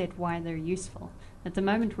actually said why they're useful. At the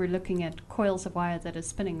moment we're looking at coils of wire that are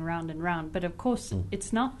spinning round and round, but of course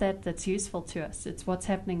it's not that that's useful to us, it's what's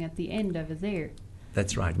happening at the end over there.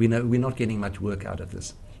 That's right. We know we're not getting much work out of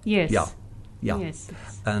this. Yes. Yeah. Yes.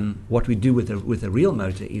 What we do with a real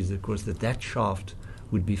motor is, of course, that shaft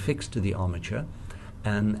would be fixed to the armature,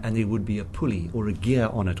 and there would be a pulley or a gear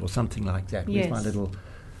on it or something like that. Yes. Where's my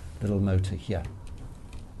little motor here?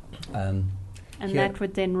 And here, that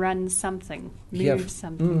would then run something, move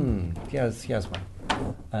something. Here's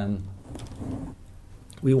one.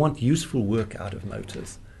 We want useful work out of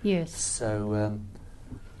motors. Yes. So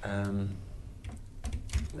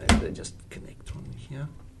they just connect on here.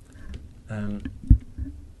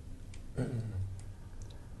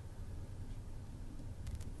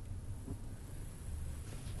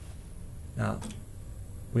 Now,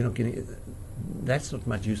 we're not getting. That's not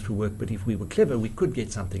much useful work, but if we were clever, we could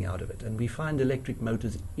get something out of it. And we find electric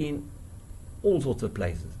motors in all sorts of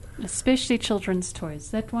places. Especially children's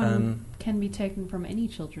toys. That one can be taken from any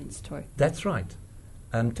children's toy. That's right.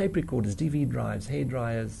 Tape recorders, DVD drives, hair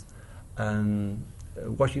dryers,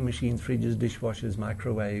 washing machines, fridges, dishwashers,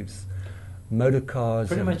 microwaves, motor cars.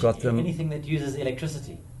 Pretty much got them. anything that uses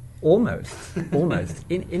electricity. Almost.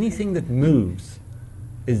 Anything that moves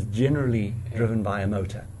is generally driven by a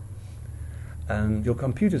motor. Your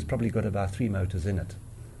computer's probably got about 3 motors in it.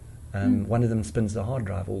 One of them spins the hard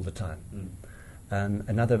drive all the time.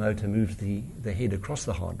 Another motor moves the head across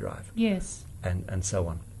the hard drive. Yes. And so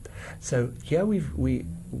on. So here we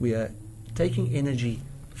are taking energy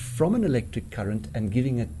from an electric current and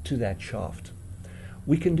giving it to that shaft.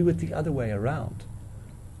 We can do it the other way around.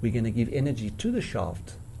 We're going to give energy to the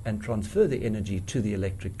shaft and transfer the energy to the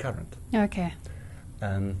electric current. Okay.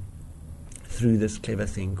 Through this clever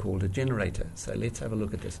thing called a generator. So let's have a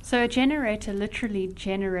look at this. So a generator literally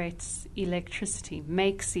generates electricity,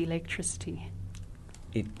 makes electricity.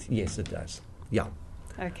 Yes, it does. Yeah.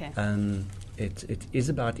 Okay. It is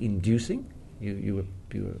about inducing. You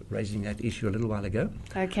were raising that issue a little while ago.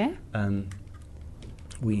 Okay.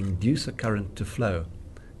 We induce a current to flow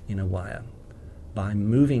in a wire by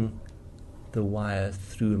moving the wire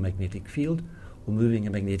through a magnetic field or moving a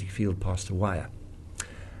magnetic field past a wire.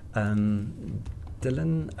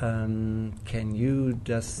 Dylan, can you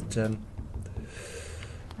just...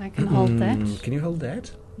 I can hold that. Can you hold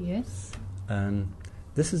that? Yes.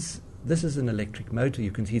 This is an electric motor.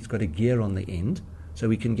 You can see it's got a gear on the end, so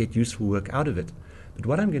we can get useful work out of it. But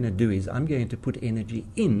what I'm going to do is I'm going to put energy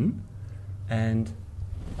in, and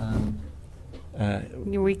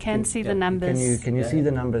we can see the numbers. Can you see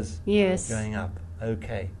the numbers? Yes. Going up?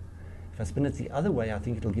 Okay. If I spin it the other way, I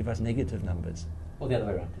think it'll give us negative numbers. Or the other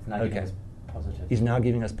way around. It's now giving us positive. It's now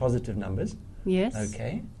giving us positive numbers. Yes.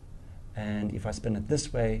 Okay. And if I spin it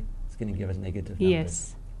this way, it's going to give us negative numbers.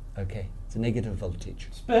 Yes. Okay. It's a negative voltage.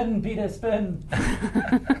 Spin, Peter, spin.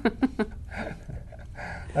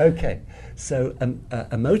 Okay. So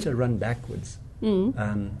a motor run backwards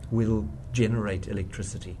will generate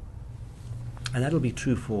electricity. And that'll be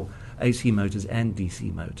true for AC motors and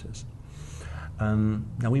DC motors.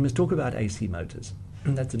 Now we must talk about AC motors.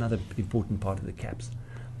 That's another important part of the caps.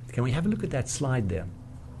 Can we have a look at that slide there?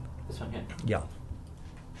 This one here. Yeah.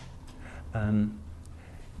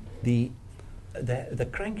 The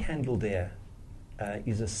crank handle there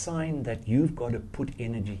is a sign that you've got to put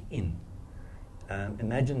energy in.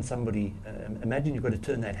 Imagine you've got to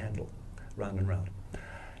turn that handle round and round.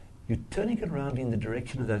 You're turning it around in the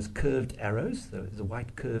direction of those curved arrows, the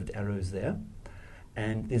white curved arrows there.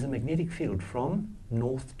 And there's a magnetic field from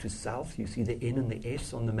north to south. You see the N and the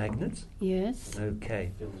S on the magnets? Yes.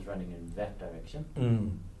 Okay. The field is running in that direction.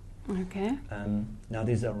 Okay. Now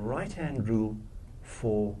there's a right-hand rule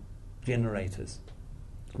for generators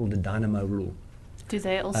called the dynamo rule. Do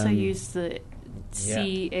they also use the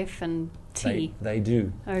C, F, and T? They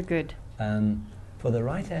do. Oh, good. For the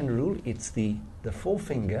right-hand rule, it's the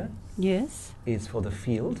forefinger Yes. is for the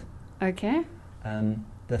field. Okay.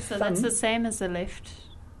 The So thumb, that's the same as the left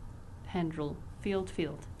hand rule. Field.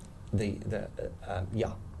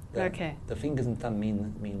 yeah. Okay. The fingers and thumb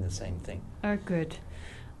mean the same thing. Oh, good.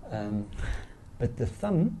 But the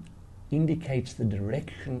thumb indicates the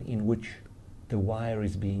direction in which the wire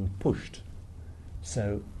is being pushed.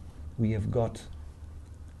 So we have got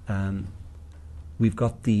we've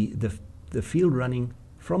got the field running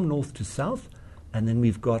from north to south, and then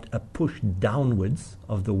we've got a push downwards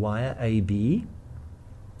of the wire AB,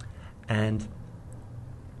 and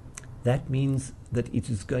that means that it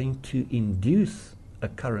is going to induce a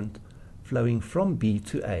current flowing from B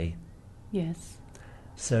to A. Yes.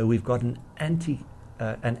 So we've got an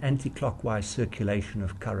anti-clockwise circulation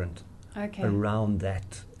of current Okay. around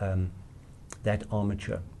that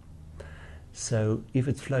armature. So if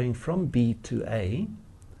it's flowing from B to A,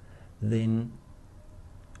 then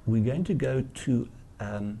we're going to go to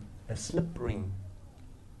a slip ring.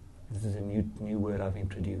 This is a new word I've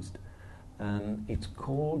introduced. It's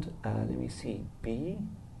called, let me see, B2?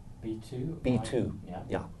 B2. Yeah.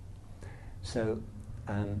 Yeah. So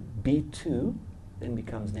B2 then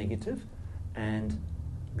becomes negative, and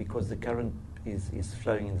because the current is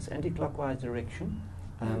flowing in this anti-clockwise direction,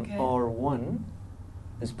 Okay. R1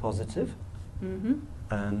 is positive.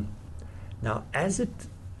 Mm-hmm. Now, as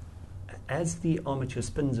the armature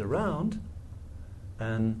spins around,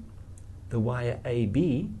 the wire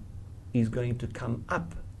AB is going to come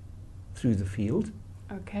up through the field,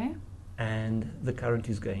 Okay. and the current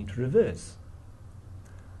is going to reverse.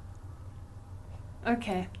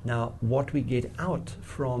 Okay. Now, what we get out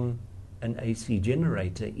from an AC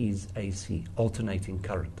generator is AC, alternating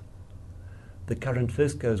current. The current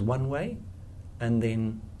first goes one way, and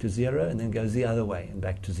then to zero, and then goes the other way and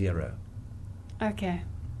back to zero. Okay.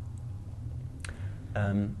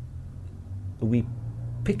 We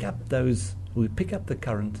pick up the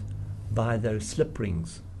current by those slip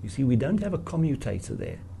rings. You see, we don't have a commutator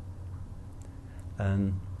there.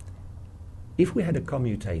 If we had a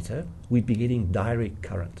commutator, we'd be getting direct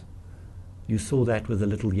current. You saw that with the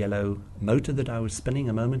little yellow motor that I was spinning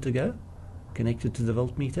a moment ago, connected to the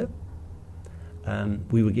voltmeter.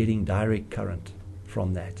 We were getting direct current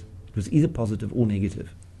from that. It was either positive or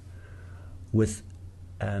negative. With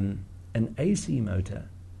an AC motor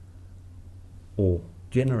or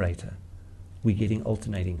generator, we're getting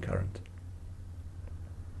alternating current.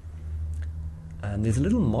 There's a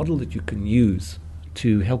little model that you can use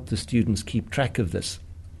to help the students keep track of this.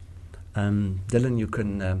 Dylan, you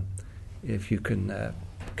can, if you can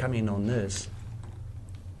come in on this.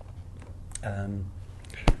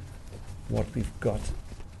 What we've got,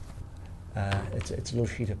 it's a little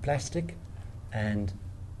sheet of plastic, and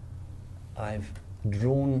I've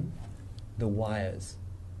drawn the wires.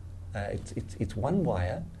 It's one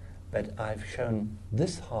wire, but I've shown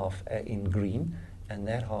this half in green and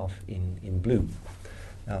that half in blue.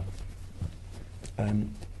 Now,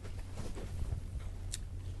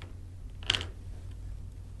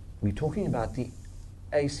 we're talking about the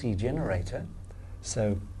AC generator.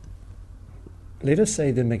 So let us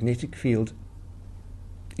say the magnetic field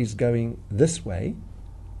is going this way.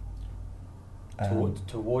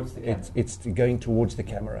 Towards the camera. It's going towards the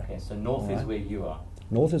camera. Okay, so north is where you are.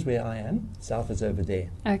 North is where I am. South is over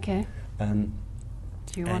there. Okay. Do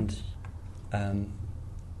you and, want?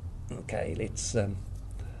 Okay, let's.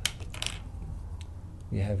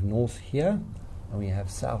 We have north here, and we have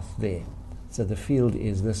south there. So the field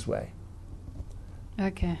is this way.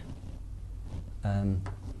 Okay. And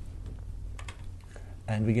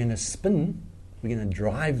we're going to spin. We're going to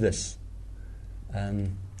drive this.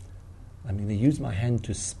 I'm going to use my hand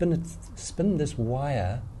to spin this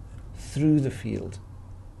wire through the field,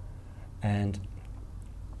 and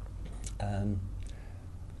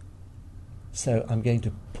so I'm going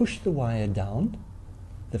to push the wire down.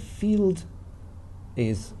 The field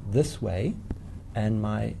is this way, and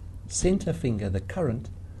my center finger, the current,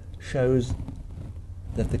 shows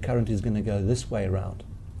that the current is going to go this way around.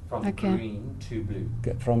 From green to blue.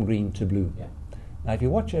 From green to blue. Yeah. Now, if you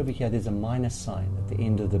watch over here, there's a minus sign at the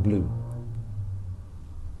end of the blue.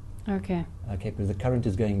 Okay. Okay, because the current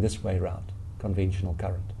is going this way around, conventional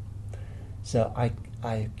current. So I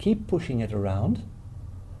keep pushing it around,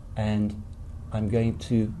 and I'm going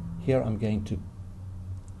to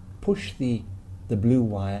push the blue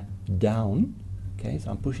wire down. Okay,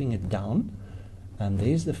 so I'm pushing it down, and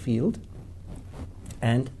there's the field.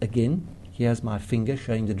 And again, here's my finger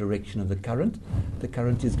showing the direction of the current. The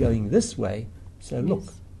current is going this way. So look,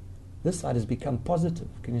 this side has become positive.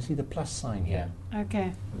 Can you see the plus sign here? Yeah.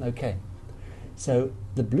 Okay. Okay. So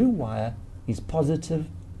the blue wire is positive,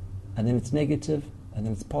 and then it's negative, and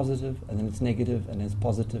then it's positive, and then it's negative, and then it's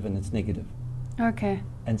positive, and it's negative. Okay.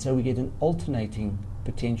 And so we get an alternating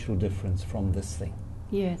potential difference from this thing.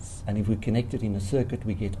 Yes. And if we connect it in a circuit,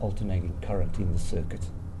 we get alternating current in the circuit.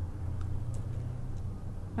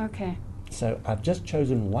 Okay. So I've just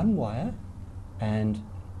chosen one wire, and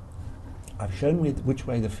I've shown which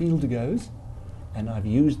way the field goes, and I've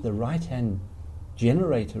used the right-hand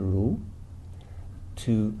generator rule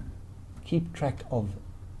to keep track of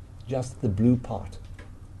just the blue part.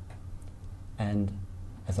 And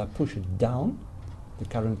as I push it down, the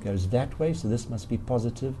current goes that way, so this must be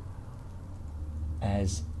positive.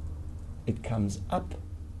 As it comes up,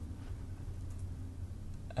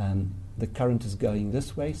 the current is going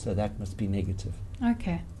this way, so that must be negative.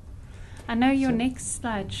 Okay. I know your next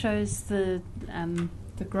slide shows the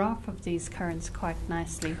graph of these currents quite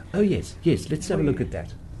nicely. Oh yes, let's have a look at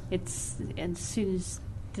that. It's as soon as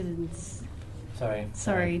Dylan's...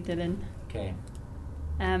 Sorry, Dylan. Okay.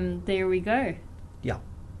 There we go. Yeah.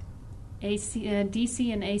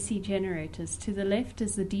 DC and AC generators. To the left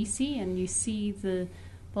is the DC, and you see the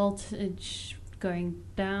voltage going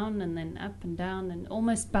down and then up and down and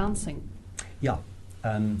almost bouncing. Yeah,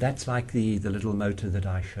 that's like the little motor that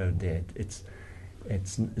I showed there. It's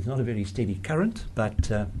not a very steady current,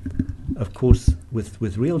 but of course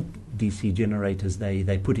with real DC generators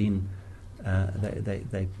they put in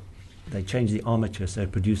they change the armature so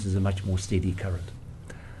it produces a much more steady current.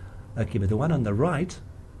 Okay, but the one on the right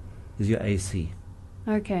is your AC.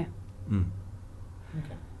 Okay.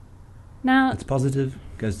 Okay. Now it's positive,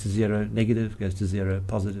 goes to zero, negative, goes to zero,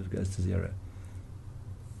 positive, goes to zero.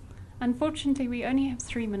 unfortunately we only have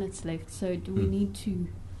 3 minutes left, so do we need to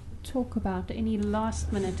talk about any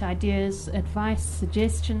last minute ideas, advice,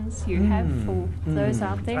 suggestions you have for those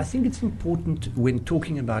out there? I think it's important when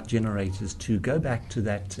talking about generators to go back to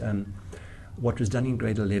that what was done in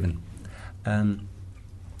grade 11.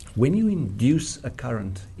 When you induce a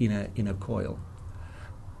current in a coil,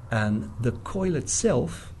 the coil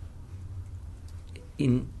itself,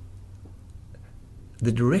 in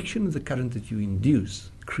the direction of the current that you induce,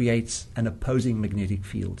 creates an opposing magnetic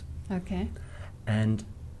field. Okay. And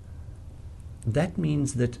that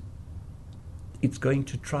means that it's going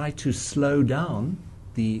to try to slow down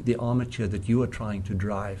the armature that you are trying to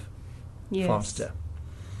drive faster.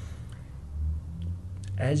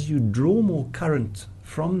 As you draw more current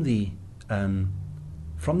from the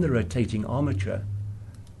rotating armature,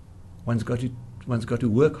 one's got to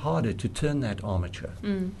work harder to turn that armature.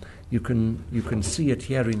 You can see it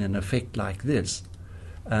here in an effect like this.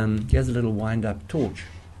 Here's a little wind-up torch.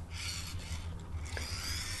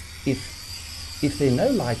 If there are no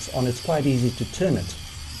lights on, it's quite easy to turn it.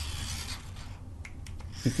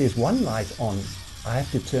 If there's one light on, I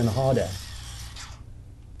have to turn harder.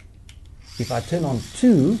 If I turn on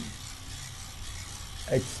two,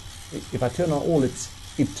 if I turn on all, it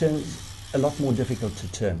turns a lot more difficult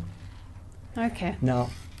to turn. Okay. Now,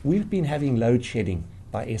 we've been having load shedding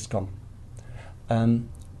by Eskom.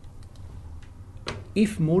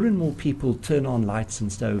 If more and more people turn on lights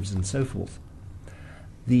and stoves and so forth,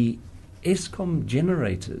 the Eskom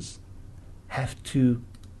generators have to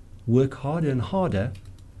work harder and harder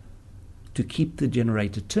to keep the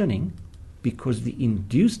generator turning, because the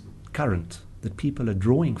induced current that people are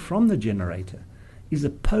drawing from the generator is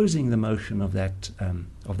opposing the motion of that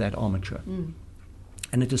armature.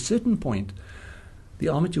 And at a certain point, the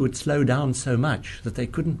armature would slow down so much that they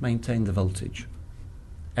couldn't maintain the voltage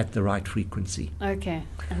at the right frequency. Okay,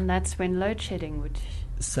 and that's when load shedding would...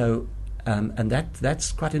 So, and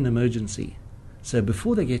that's quite an emergency. So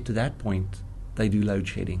before they get to that point, they do load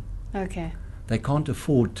shedding. Okay. They can't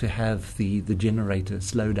afford to have the generator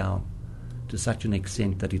slow down to such an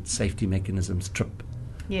extent that its safety mechanisms trip.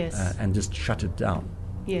 Yes. And just shut it down.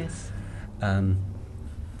 Yes.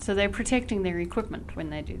 So they're protecting their equipment when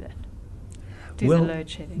they do that. The load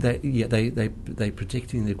shedding. They're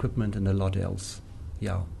protecting the equipment and a lot else.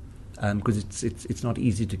 Yeah, because it's not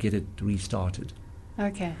easy to get it restarted.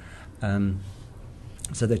 Okay.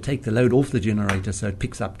 So they take the load off the generator so it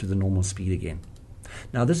picks up to the normal speed again.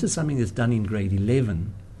 Now this is something that's done in grade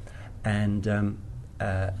 11, and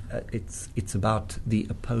it's about the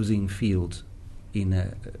opposing field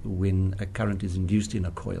when a current is induced in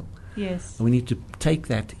a coil. Yes. And we need to take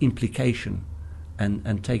that implication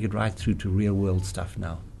and take it right through to real world stuff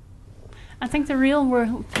now. I think the real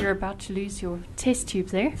world, you're about to lose your test tube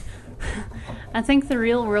there. I think the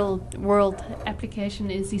real world application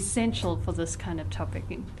is essential for this kind of topic.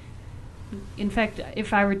 In fact,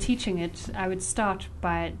 if I were teaching it, I would start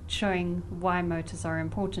by showing why motors are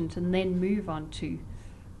important and then move on to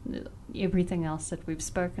everything else that we've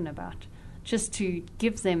spoken about, just to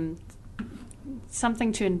give them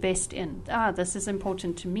something to invest in. This is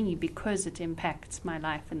important to me because it impacts my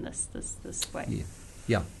life in this way.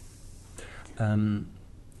 Yeah. An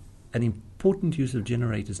important use of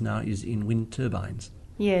generators now is in wind turbines.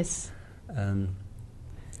 Yes.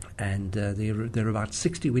 And there are about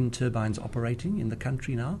 60 wind turbines operating in the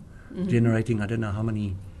country now, Mm-hmm. generating I don't know how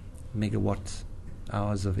many megawatt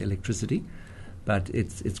hours of electricity, but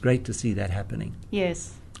it's great to see that happening.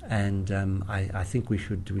 Yes. And I think we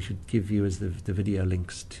should give viewers the video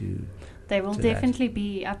links to. They will to definitely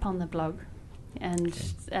be up on the blog. And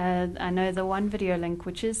Okay. I know the one video link,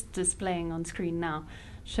 which is displaying on screen now,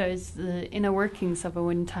 shows the inner workings of a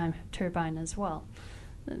wind turbine as well.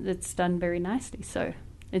 It's done very nicely, so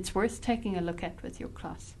it's worth taking a look at with your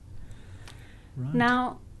class. Right.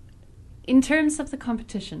 Now, in terms of the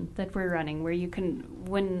competition that we're running, where you can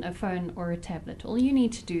win a phone or a tablet, all you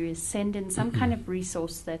need to do is send in some kind of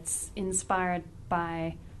resource that's inspired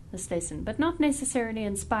by this lesson, but not necessarily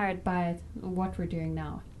inspired by what we're doing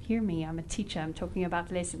now. Hear me, I'm a teacher, I'm talking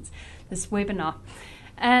about lessons, this webinar.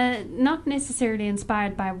 Not necessarily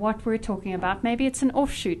inspired by what we're talking about. Maybe it's an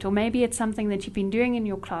offshoot, or maybe it's something that you've been doing in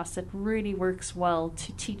your class that really works well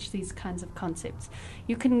to teach these kinds of concepts.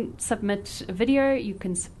 You can submit a video, you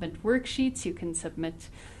can submit worksheets, you can submit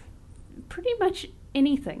pretty much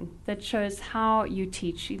anything that shows how you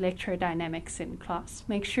teach electrodynamics in class.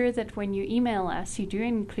 Make sure that when you email us, you do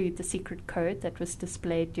include the secret code that was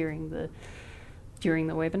displayed during the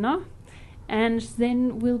webinar, and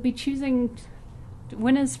then we'll be choosing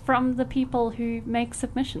winners from the people who make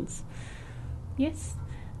submissions. Yes.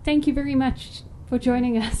 Thank you very much for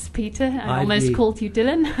joining us, Peter. I almost called you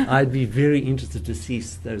Dylan. I'd be very interested to see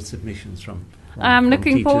those submissions from I'm from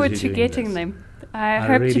looking teachers forward who are to doing getting this. them. I I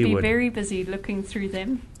hope to really be would. very busy looking through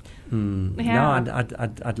them. No,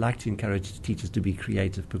 I'd like to encourage teachers to be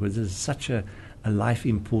creative, because this is such a life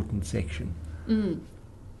important section.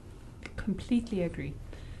 Completely agree.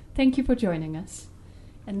 Thank you for joining us.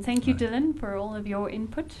 And thank you, Right. Dylan, for all of your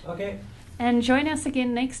input. Okay. And join us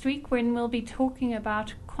again next week when we'll be talking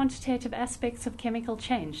about quantitative aspects of chemical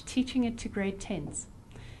change, teaching it to grade 10s.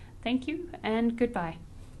 Thank you and goodbye.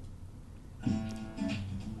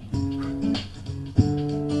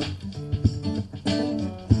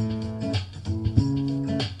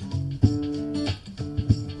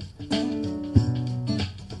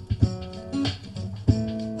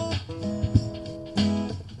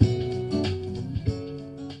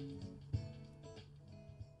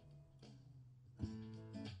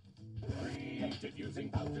 Created using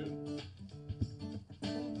Powtoon.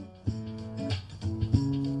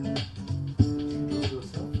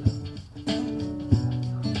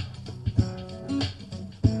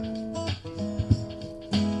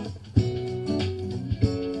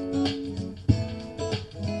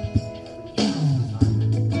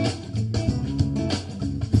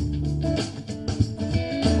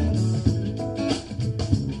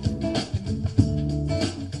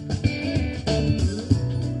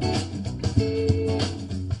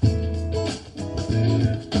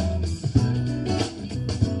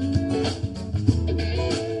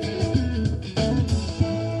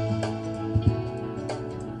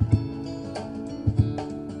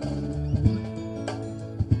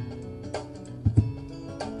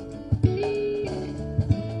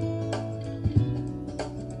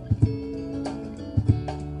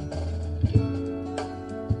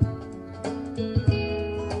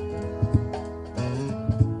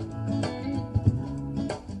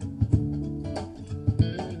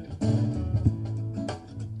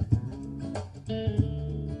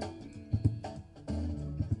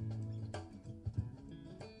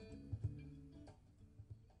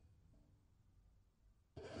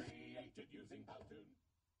 Created using Powtoon.